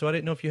show, so I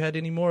didn't know if you had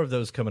any more of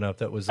those coming up.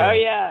 That was. Oh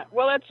yeah.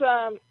 Well,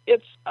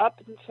 it's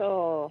up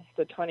until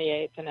the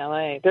 28th in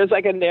LA. There's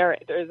like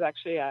there's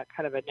actually a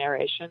kind of a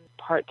narration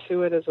part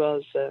to it, as well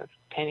as the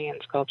painting and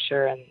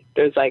sculpture, and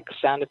there's like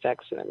sound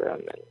effects in the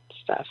room and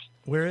stuff.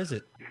 Where is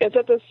it? It's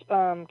at this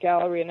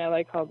gallery in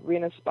LA called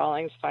Rena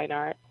Spalling's Fine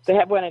Art. They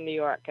have one in New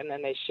York, and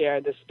then they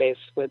share the space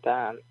with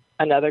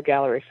another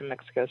gallery from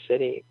Mexico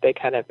City. They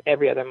kind of,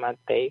 every other month,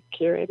 they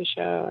curate a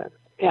show. And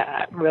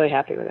yeah, I'm really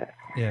happy with it.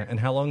 Yeah, and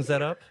how long is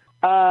that up?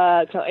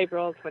 Till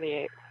April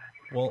 28th.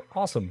 Well,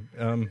 awesome.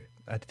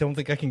 I don't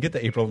think I can get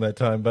to April in that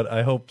time, but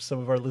I hope some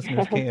of our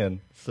listeners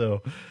can.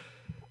 So,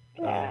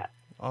 yeah.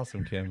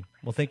 Awesome, Kim.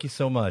 Well, thank you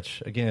so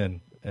much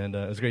again, and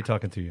it was great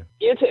talking to you.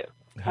 You too.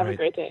 Have All a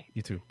great day.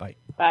 You too. Bye.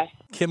 Bye.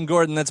 Kim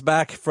Gordon, that's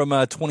back from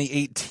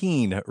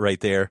 2018 right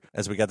there,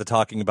 as we got to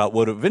talking about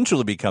what would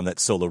eventually become that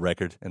solo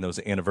record and those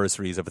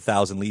anniversaries of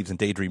 1,000 Leaves and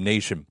Daydream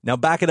Nation. Now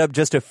back it up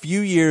just a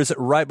few years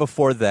right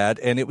before that,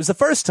 and it was the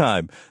first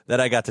time that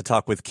I got to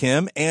talk with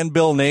Kim and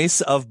Bill Nace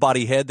of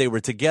Bodyhead. They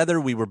were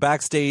together. We were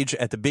backstage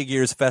at the Big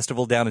Ears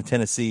Festival down in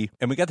Tennessee,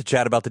 and we got to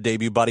chat about the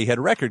debut Bodyhead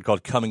record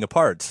called Coming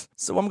Apart.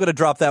 So I'm going to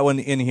drop that one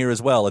in here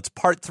as well. It's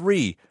part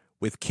 3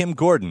 with Kim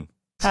Gordon.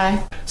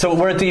 Hi. So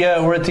we're at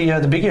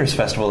the Big Ears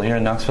Festival here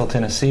in Knoxville,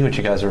 Tennessee, which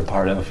you guys are a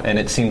part of, and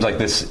it seems like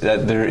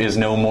that there is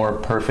no more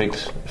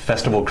perfect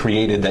festival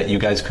created that you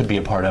guys could be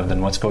a part of than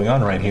what's going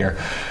on right here.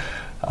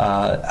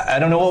 I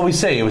don't know what we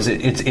say.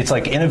 It's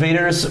like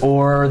innovators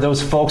or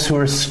those folks who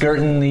are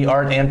skirting the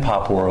art and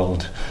pop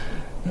world,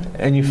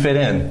 and you fit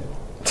in.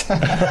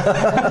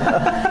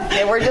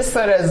 Yeah, we're just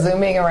sort of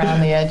zooming around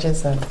the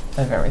edges of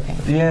everything.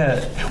 Yeah.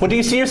 Well, do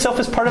you see yourself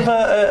as part of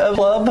a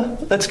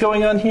club that's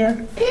going on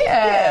here?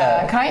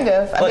 Yeah, kind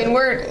of. I mean,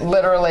 we're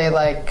literally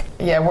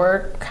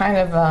we're kind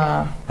of...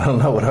 I don't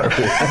know what our...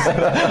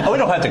 we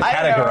don't have to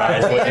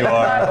categorize what you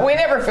are. We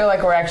never feel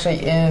like we're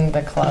actually in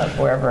the club,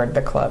 whatever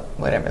the club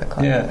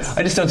is.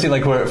 I just don't see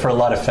for a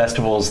lot of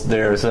festivals,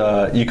 there's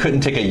you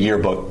couldn't take a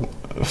yearbook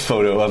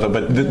photo of it,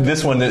 but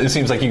this one, it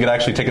seems like you could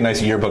actually take a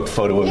nice yearbook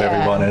photo of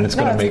everyone, and it's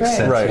going to make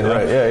sense. Right,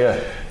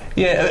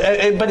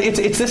 Yeah, but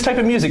it's this type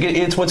of music.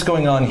 It's what's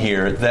going on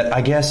here that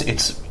I guess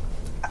it's...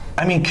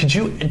 I mean, could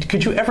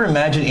you ever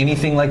imagine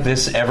anything like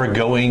this ever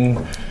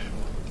going...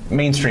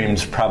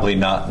 Mainstream's probably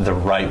not the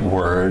right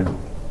word,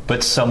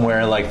 but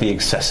somewhere like the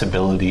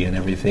accessibility and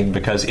everything,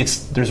 because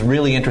there's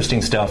really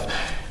interesting stuff.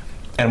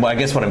 And I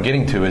guess what I'm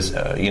getting to is,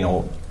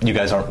 you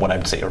guys aren't what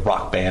I'd say a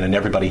rock band, and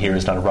everybody here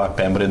is not a rock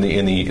band, but in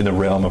the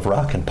realm of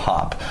rock and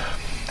pop,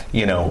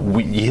 you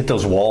hit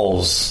those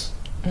walls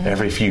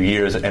every few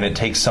years, and it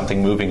takes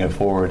something moving it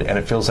forward, and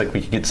it feels like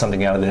we could get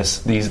something out of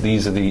this.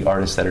 These are the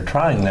artists that are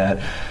trying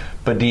that,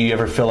 but do you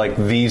ever feel like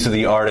these are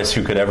the artists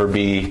who could ever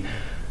be?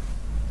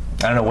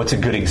 I don't know, what's a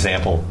good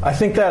example? I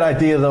think that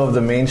idea, though, of the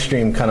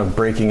mainstream kind of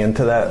breaking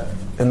into that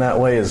in that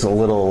way is a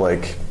little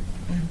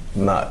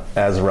not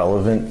as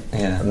relevant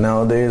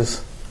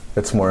nowadays.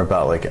 It's more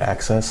about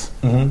access,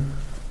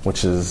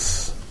 which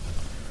is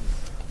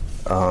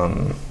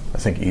I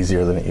think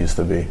easier than it used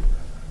to be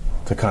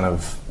to kind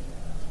of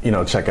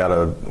check out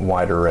a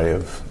wide array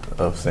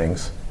of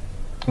things.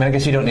 I mean, I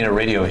guess you don't need a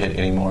radio hit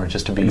anymore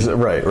just to be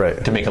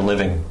right to make a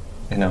living,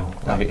 or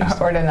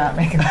to not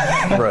make a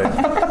living. Right.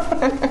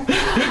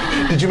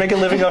 Did you make a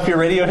living off your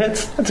radio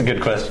hits? That's a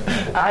good question.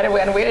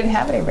 We didn't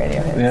have any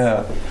radio hits.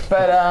 Yeah.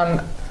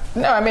 But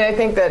no, I mean, I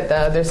think that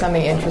there's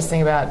something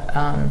interesting about,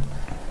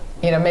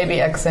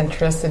 maybe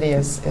eccentricity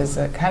is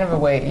a kind of a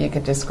way you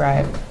could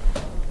describe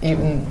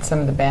even some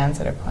of the bands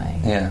that are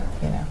playing. Yeah.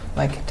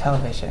 Like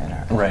television.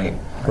 Right.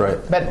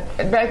 But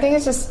I think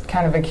it's just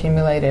kind of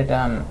accumulated,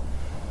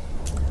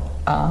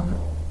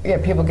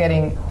 people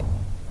getting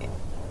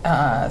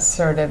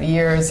sort of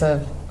years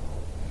of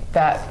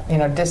that,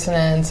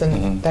 dissonance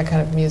and that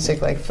kind of music,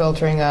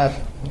 filtering up.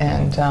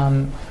 And,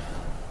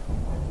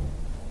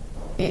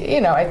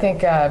 I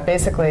think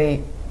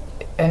basically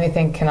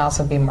anything can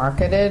also be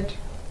marketed.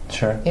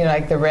 Sure.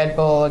 Like the Red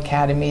Bull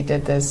Academy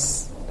did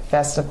this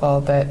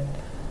festival that,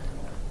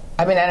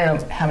 I mean, I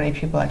don't know how many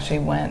people actually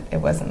went. It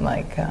wasn't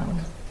like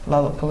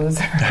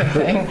Lollapalooza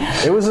or anything.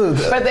 It was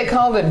but they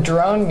called it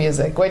drone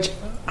music, which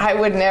I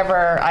would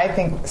never, I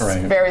think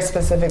very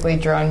specifically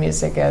drone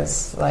music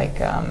as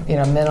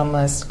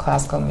minimalist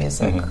classical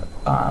music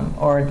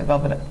or the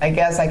Velvet. I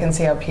guess I can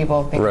see how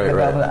people think of the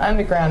Velvet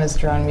Underground as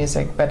drone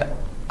music, but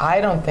I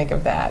don't think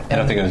of that. I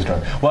don't think it was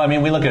drone. Well, I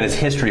mean, we look at his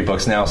history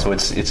books now, so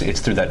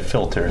it's through that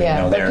filter.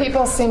 Yeah, but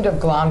people seem to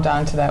have glommed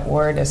onto that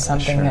word as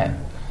something that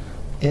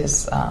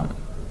is...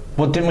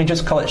 well, didn't we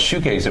just call it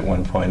shoegaze at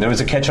one point? There was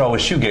a catch-all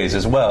with shoegaze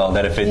as well.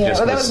 That if it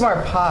just that was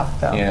more pop,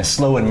 though. Yeah,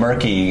 slow and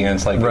murky, and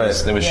it's like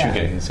there was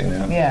shoegaze.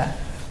 Yeah.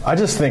 I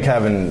just think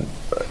having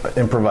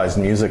improvised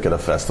music at a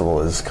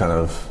festival is kind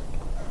of,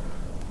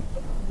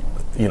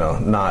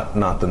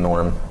 not the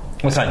norm.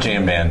 Well, it's not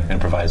jam band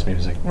improvised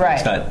music. Right.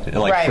 It's not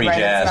like free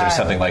jazz or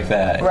something like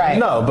that. Right.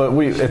 No, but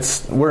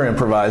we're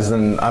improvised,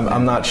 and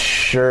I'm not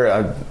sure.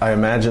 I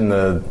imagine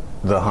the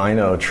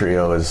Hino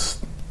trio is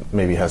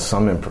maybe has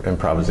some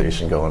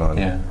improvisation going on.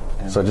 Yeah.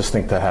 So I just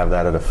think to have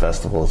that at a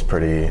festival is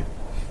pretty,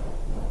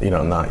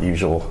 not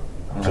usual,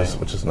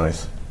 which is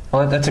nice.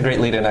 Well, that's a great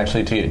lead-in,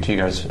 actually, to you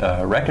guys'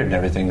 record and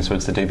everything. So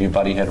it's the debut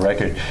Bodyhead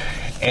record.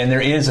 And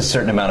there is a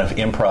certain amount of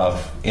improv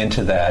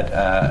into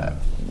that.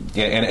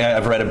 And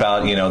I've read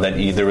about,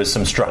 that there was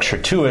some structure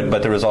to it,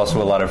 but there was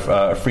also a lot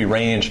of free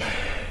range.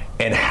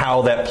 And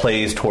how that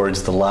plays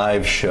towards the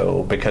live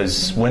show,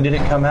 because when did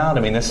it come out?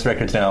 I mean, this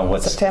record's now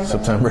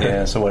September.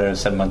 Yeah, so whatever,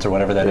 7 months or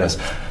whatever that is.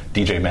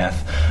 DJ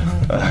math.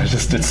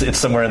 It's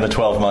somewhere in the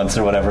 12 months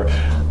or whatever.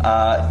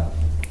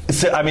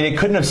 So I mean, it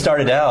couldn't have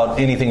started out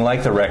anything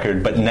like the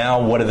record, but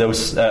now what are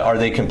those? Are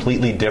they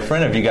completely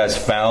different? Have you guys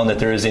found that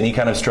there is any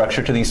kind of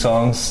structure to these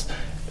songs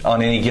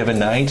on any given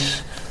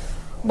night?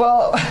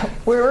 Well,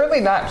 we're really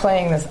not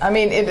playing this. I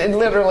mean, it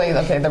literally,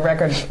 the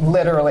record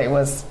literally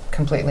was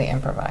completely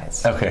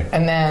improvised. Okay.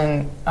 And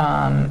then,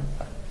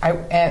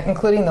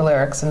 including the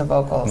lyrics and the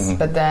vocals,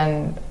 but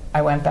then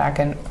I went back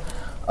and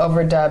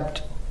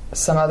overdubbed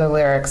some other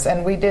lyrics,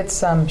 and we did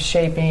some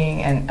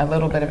shaping and a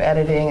little bit of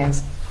editing and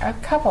a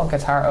couple of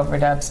guitar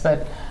overdubs,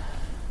 but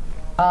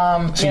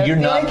so you're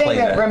the not only thing playing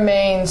that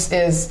remains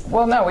is,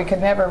 no, we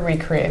could never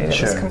recreate it.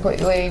 It was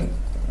completely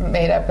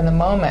made up in the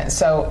moment.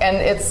 So, and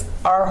it's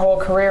our whole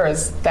career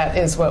is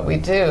what we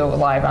do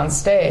live on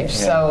stage.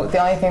 Yeah. So the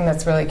only thing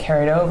that's really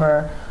carried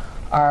over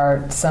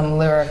are some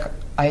lyric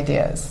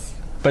ideas,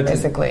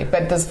 basically.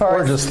 But as far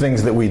or as just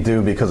things that we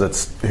do because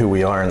it's who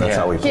we are and that's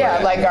how we play. Yeah,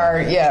 like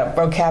our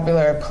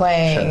vocabulary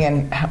playing,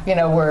 and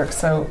we're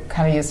so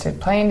kind of used to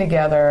playing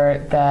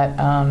together that.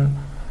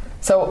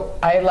 So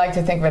I like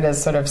to think of it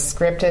as sort of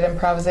scripted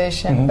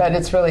improvisation, but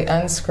it's really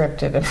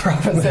unscripted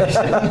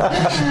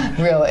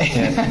improvisation, really.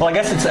 Yeah. Well, I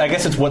guess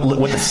it's what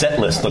the set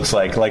list looks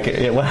like. Like,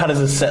 how does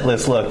the set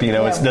list look?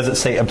 Does it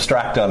say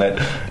abstract on it?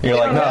 You're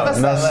like, no,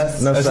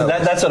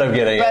 that's what I'm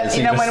getting.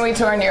 But when we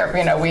tour in Europe,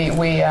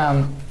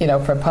 we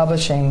for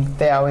publishing,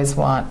 they always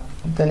want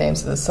the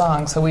names of the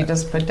songs, so we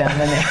just put down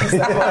the names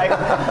of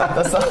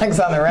the songs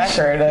on the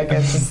record.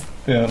 It's just,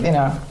 they wouldn't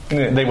know.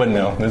 They wouldn't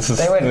know. What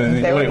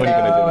are you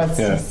going to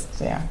do?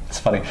 It's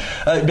funny.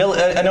 Bill,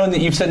 I know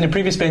that you've said in your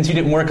previous bands you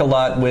didn't work a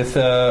lot with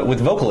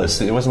vocalists.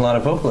 There wasn't a lot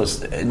of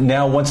vocalists.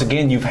 Now, once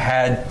again, you've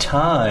had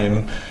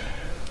time.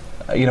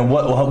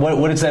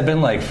 What has that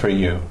been like for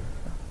you?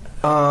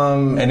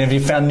 And have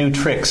you found new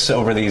tricks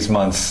over these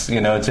months?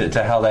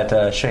 To how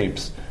that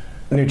shapes.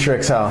 New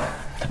tricks, how?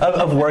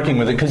 Of working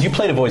with it, because you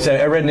played a voice.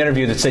 I read an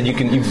interview that said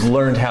you've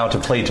learned how to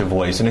play to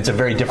voice, and it's a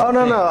very different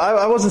thing. No,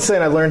 I wasn't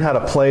saying I learned how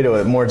to play to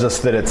it, more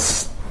just that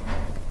it's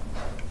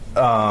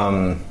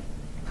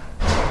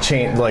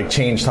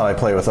changed how I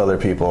play with other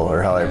people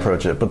or how I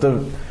approach it. But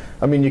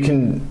you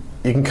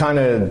can kind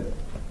of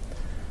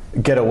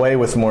get away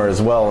with more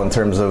as well in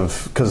terms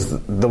of, because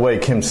the way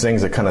Kim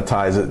sings, it kind of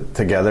ties it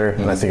together,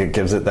 and I think it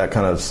gives it that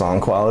kind of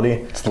song quality.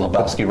 It's the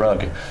Lebowski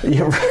rug.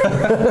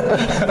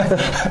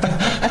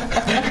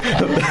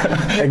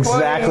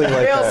 Exactly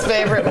like Bill's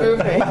favorite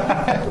movie.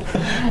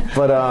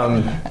 But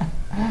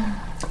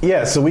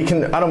so we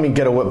can, I don't mean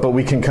get away, but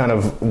we can kind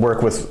of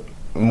work with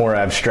more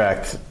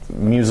abstract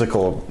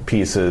musical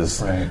pieces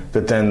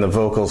that then the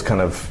vocals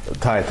kind of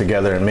tie it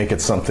together and make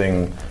it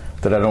something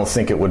that I don't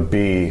think it would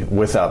be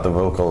without the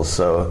vocals.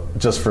 So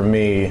just for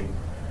me,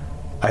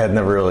 I had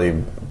never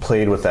really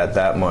played with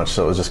that much,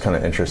 so it was just kind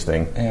of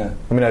interesting. Yeah.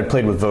 I mean, I'd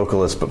played with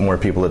vocalists, but more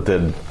people that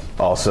did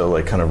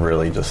also kind of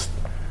really just,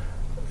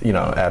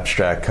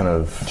 abstract kind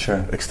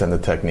of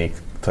extended technique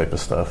type of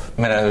stuff.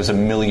 I mean, there's a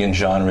million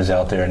genres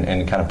out there,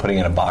 and kind of putting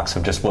in a box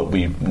of just what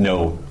we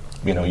know,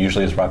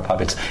 usually as rock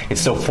pop. It's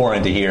so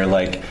foreign to hear,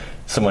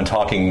 someone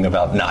talking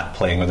about not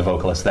playing with a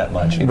vocalist that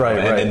much, and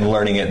then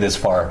learning it this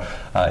far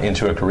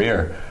into a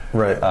career.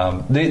 Right.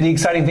 The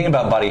exciting thing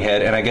about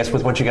Bodyhead, and I guess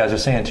with what you guys are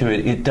saying too,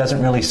 it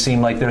doesn't really seem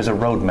like there's a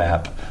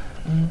roadmap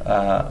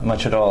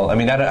much at all. I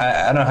mean, I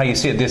don't know how you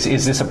see it.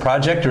 Is this a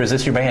project or is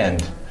this your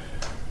band?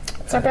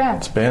 It's our band.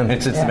 It's band.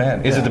 It's the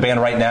band. Is it the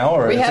band right now,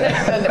 or we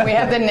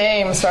had the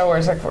name, so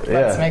we're like,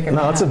 let's make it.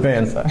 No, it's a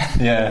band. So.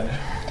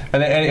 Yeah.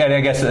 And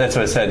I guess that's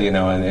what I said,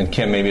 and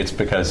Kim, maybe it's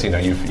because,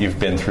 you've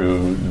been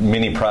through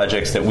many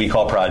projects that we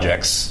call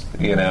projects,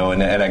 and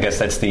I guess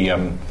that's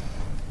the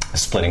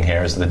splitting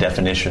hairs, the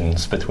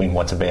definitions between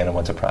what's a band and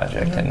what's a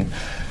project. And,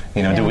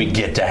 do we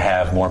get to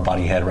have more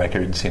Bodyhead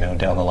records, down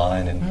the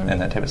line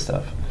and that type of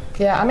stuff?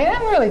 Yeah, I mean, I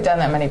haven't really done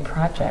that many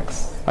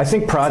projects. I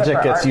think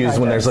project gets used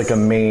when there's a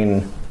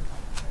main...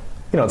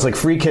 it's like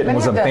Free Kitten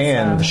was a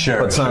band,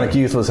 but Sonic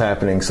Youth was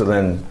happening, so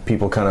then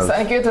people kind of...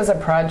 Sonic Youth was a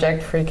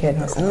project, Free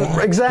Kitten was a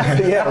band.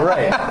 Exactly, yeah,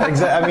 right.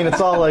 Exactly. I mean,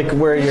 it's all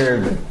where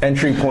your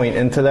entry point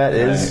into that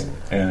is.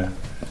 Yeah.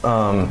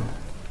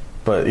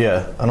 But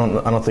yeah, I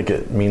don't think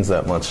it means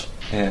that much.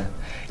 Yeah.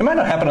 It might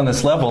not happen on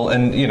this level,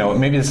 and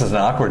maybe this is an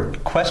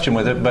awkward question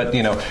with it, but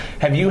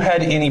have you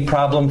had any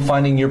problem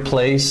finding your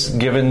place,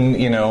 given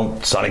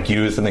Sonic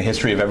Youth and the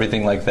history of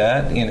everything like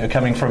that?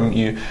 Coming from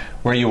you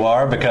where you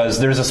are, because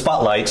there's a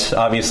spotlight,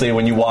 obviously,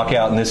 when you walk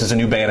out, and this is a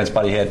new band, it's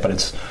Bodyhead,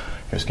 but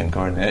here's Kim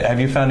Gordon. Have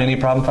you found any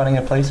problem finding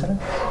a place in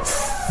it?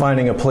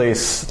 Finding a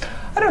place.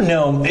 I don't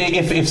know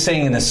if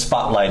saying in the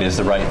spotlight is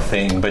the right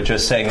thing, but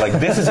just saying like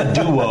this is a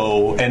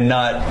duo and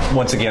not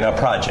once again a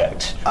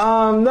project.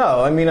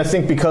 No, I mean I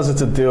think because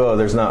it's a duo,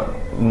 there's not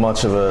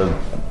much of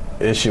a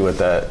issue with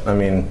that. I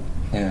mean,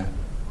 yeah,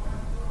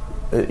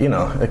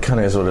 it kind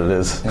of is what it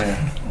is. Yeah.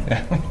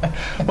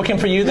 What came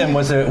for you then?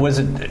 Was it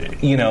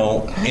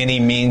any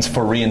means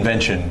for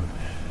reinvention?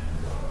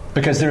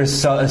 Because there is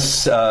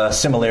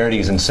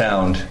similarities in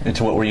sound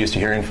to what we're used to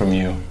hearing from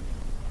you.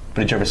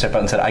 But did you ever step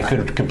out and said, I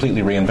could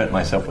completely reinvent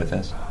myself with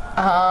this?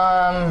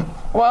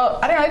 Well,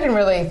 I didn't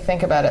really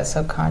think about it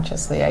so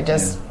consciously. I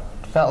just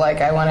felt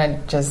like I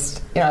wanted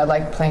I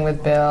liked playing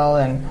with Bill,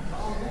 and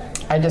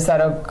I just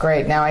thought, oh,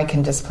 great, now I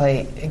can just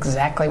play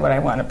exactly what I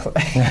want to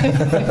play.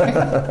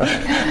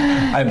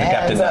 I'm the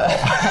captain now.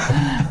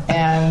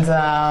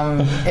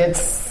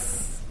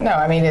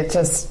 It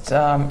just,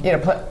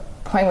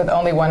 playing with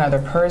only one other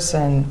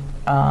person,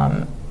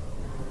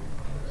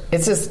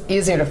 it's just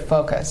easier to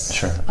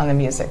focus on the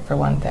music, for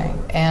one thing.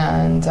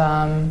 And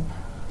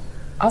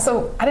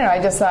also, I don't know,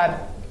 I just thought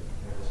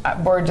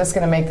we're just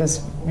going to make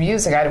this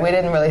music. We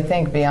didn't really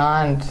think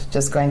beyond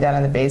just going down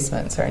in the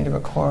basement and starting to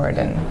record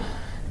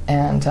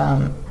and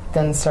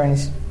then starting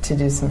to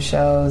do some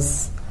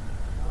shows.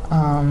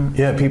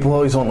 People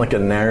always want like a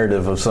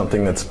narrative of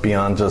something that's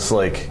beyond just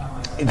like,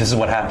 this is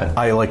what happened.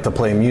 I like to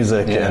play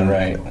music and,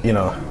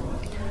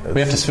 we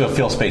have to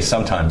feel space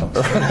sometime.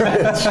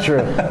 It's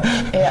true.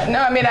 Yeah, no,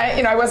 I mean,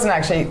 I wasn't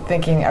actually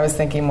thinking. I was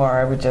thinking more.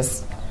 I would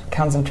just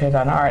concentrate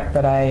on art,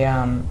 but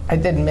I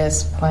did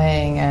miss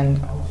playing,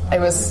 and it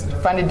was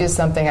fun to do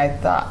something I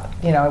thought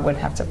I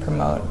wouldn't have to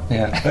promote.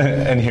 Yeah,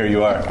 and here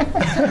you are.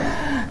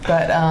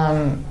 But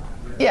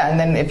and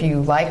then if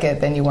you like it,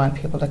 then you want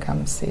people to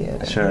come see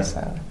it. Sure.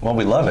 So. Well,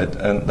 we love it,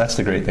 and that's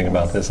the great thing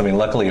about this. I mean,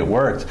 luckily it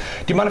worked.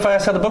 Do you mind if I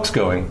ask how the book's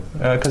going?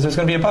 Because there's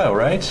going to be a bio,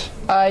 right?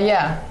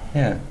 Yeah.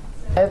 Yeah.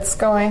 It's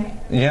going.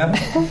 Yeah?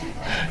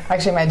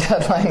 Actually, my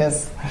deadline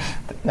is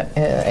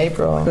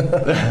April.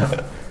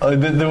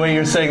 The way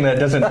you're saying that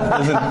doesn't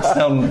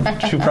sound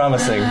too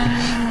promising.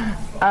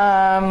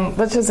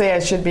 Let's just say I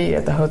should be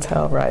at the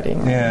hotel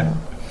writing. Yeah.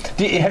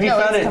 Have you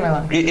found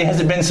it?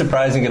 Has it been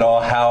surprising at all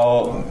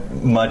how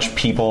much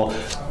people,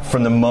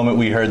 from the moment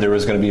we heard there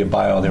was going to be a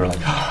bio, they were like,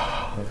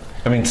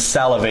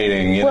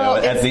 salivating,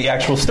 at the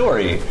actual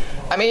story?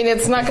 I mean,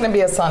 it's not going to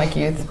be a Sonic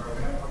Youth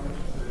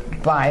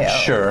bio.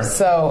 Sure.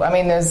 So, I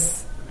mean,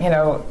 there's,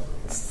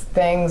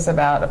 things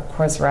about, of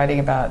course, writing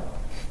about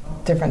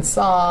different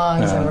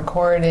songs and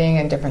recording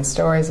and different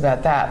stories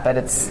about that, but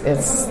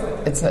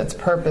its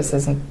purpose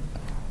isn't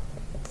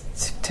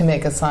to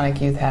make a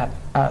Sonic Youth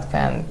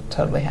fan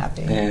totally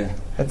happy. Yeah.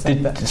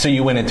 So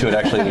you went into it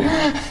actually...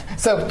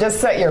 So just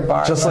set your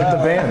bar just low. Like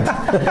the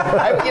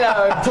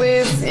band.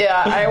 Please,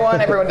 I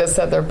want everyone to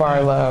set their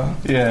bar low.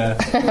 Yeah.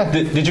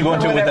 Did you go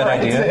into it with that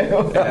idea?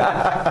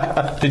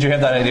 Yeah. Did you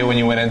have that idea when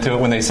you went into it,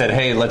 when they said,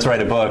 hey, let's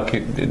write a book?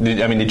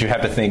 Did you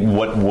have to think,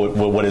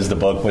 what is the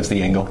book? What's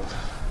the angle?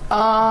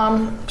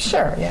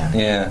 Sure, yeah.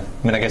 Yeah.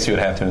 I guess you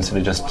would have to instead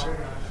of just...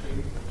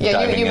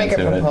 Yeah, you make a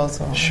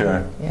proposal.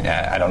 Sure.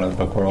 Yeah, I don't know the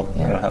book world.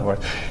 Yeah. I don't know how it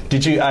works.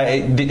 Did you?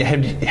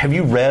 Have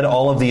you read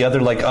all of the other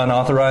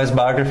unauthorized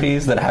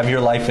biographies that have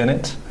your life in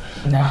it?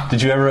 No.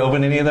 Did you ever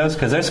open any of those?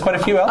 Because there's quite a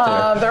few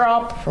out there. They're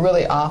all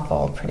really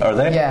awful. Are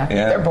they? Yeah.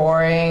 They're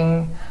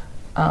boring.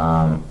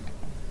 The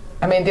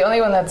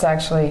only one that's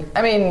actually,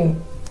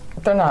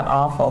 they're not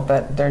awful,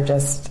 but they're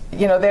just,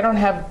 they don't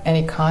have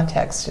any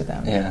context to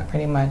them. Yeah.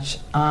 Pretty much.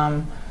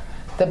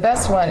 The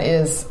best one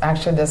is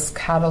actually this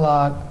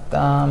catalog,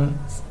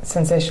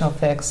 Sensational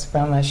Fix,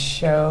 from a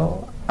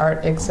show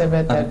art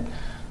exhibit that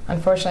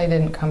unfortunately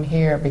didn't come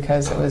here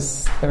because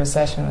the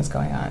recession was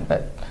going on.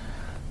 But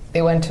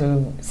they went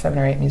to 7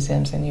 or 8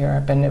 museums in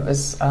Europe, and it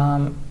was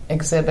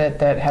exhibit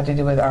that had to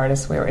do with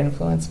artists we were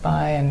influenced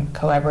by and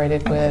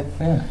collaborated with,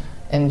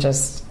 and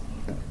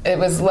it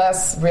was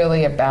less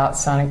really about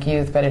Sonic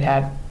Youth, but it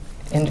had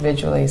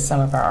individually some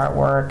of our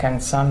artwork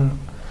and some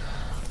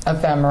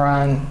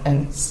ephemera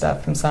and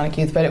stuff from Sonic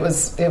Youth, but it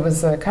was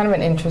a kind of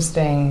an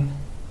interesting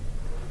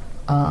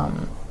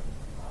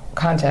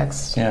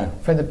context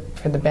for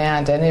the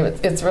band, and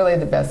it's really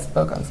the best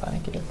book on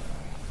Sonic Youth.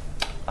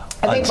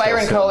 I think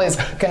Byron Coley is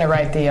going to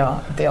write the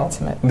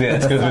ultimate. Yeah,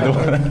 it's going to be the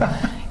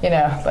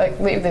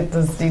one. Leave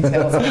those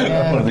details.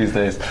 One of these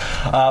days.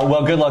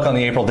 Well, good luck on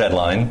the April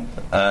deadline,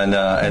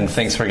 and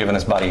thanks for giving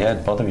us Body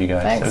Head, both of you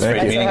guys. Thanks. It was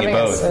great meeting you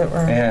both.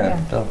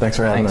 Thanks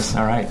for having us.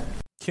 All right.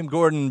 Kim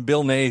Gordon,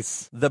 Bill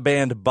Nace, the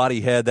band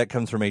Body Head. That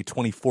comes from a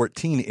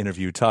 2014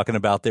 interview talking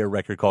about their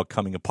record called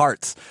Coming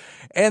Apart.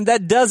 And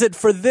that does it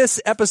for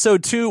this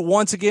episode 2.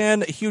 Once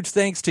again, huge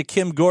thanks to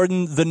Kim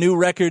Gordon. The new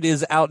record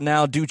is out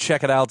now. Do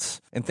check it out.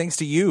 And thanks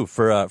to you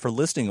for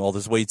listening all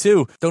this way,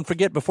 too. Don't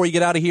forget, before you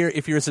get out of here,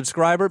 if you're a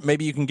subscriber,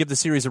 maybe you can give the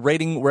series a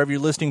rating wherever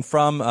you're listening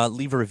from.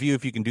 Leave a review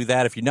if you can do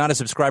that. If you're not a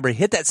subscriber,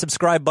 hit that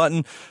subscribe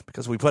button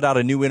because we put out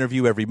a new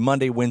interview every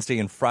Monday, Wednesday,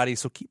 and Friday.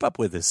 So keep up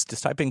with us.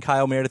 Just type in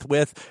Kyle Meredith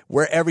with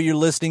wherever you're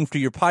listening to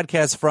your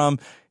podcast from.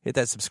 hit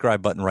that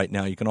subscribe button right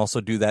now. You can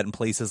also do that in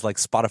places like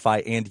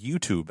Spotify and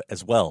YouTube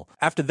as well.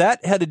 After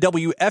that, head to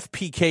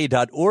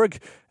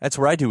WFPK.org. That's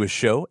where I do a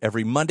show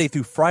every Monday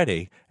through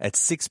Friday at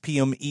 6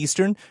 p.m.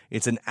 Eastern.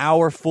 It's an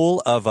hour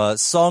full of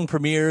song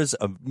premieres,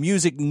 of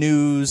music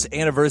news,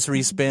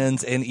 anniversary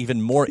spins, and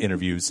even more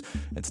interviews.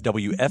 It's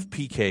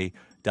WFPK.org.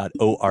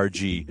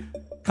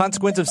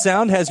 Consequence of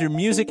Sound has your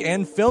music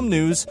and film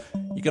news.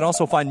 You can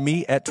also find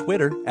me at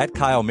Twitter at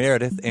Kyle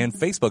Meredith and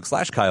Facebook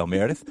 /Kyle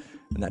Meredith.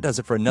 And that does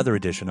it for another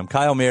edition. I'm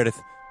Kyle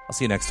Meredith. I'll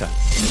see you next time.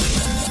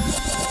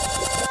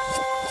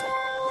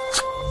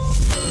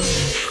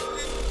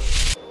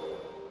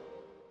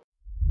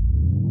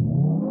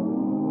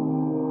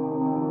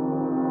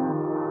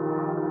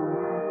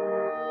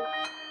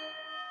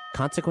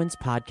 Consequence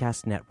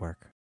Podcast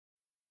Network.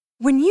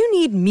 When you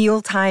need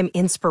mealtime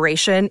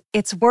inspiration,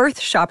 it's worth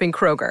shopping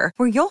Kroger,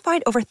 where you'll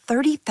find over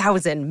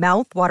 30,000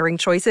 mouth-watering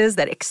choices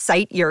that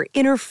excite your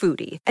inner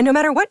foodie. And no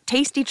matter what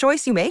tasty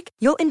choice you make,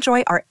 you'll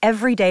enjoy our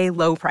everyday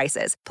low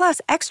prices, plus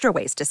extra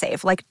ways to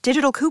save, like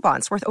digital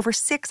coupons worth over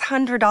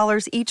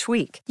 $600 each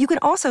week. You can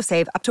also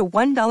save up to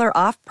 $1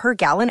 off per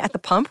gallon at the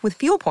pump with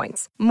fuel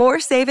points.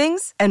 More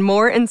savings and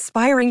more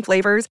inspiring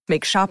flavors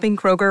make shopping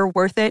Kroger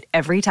worth it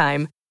every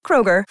time.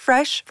 Kroger,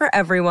 fresh for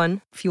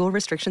everyone. Fuel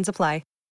restrictions apply.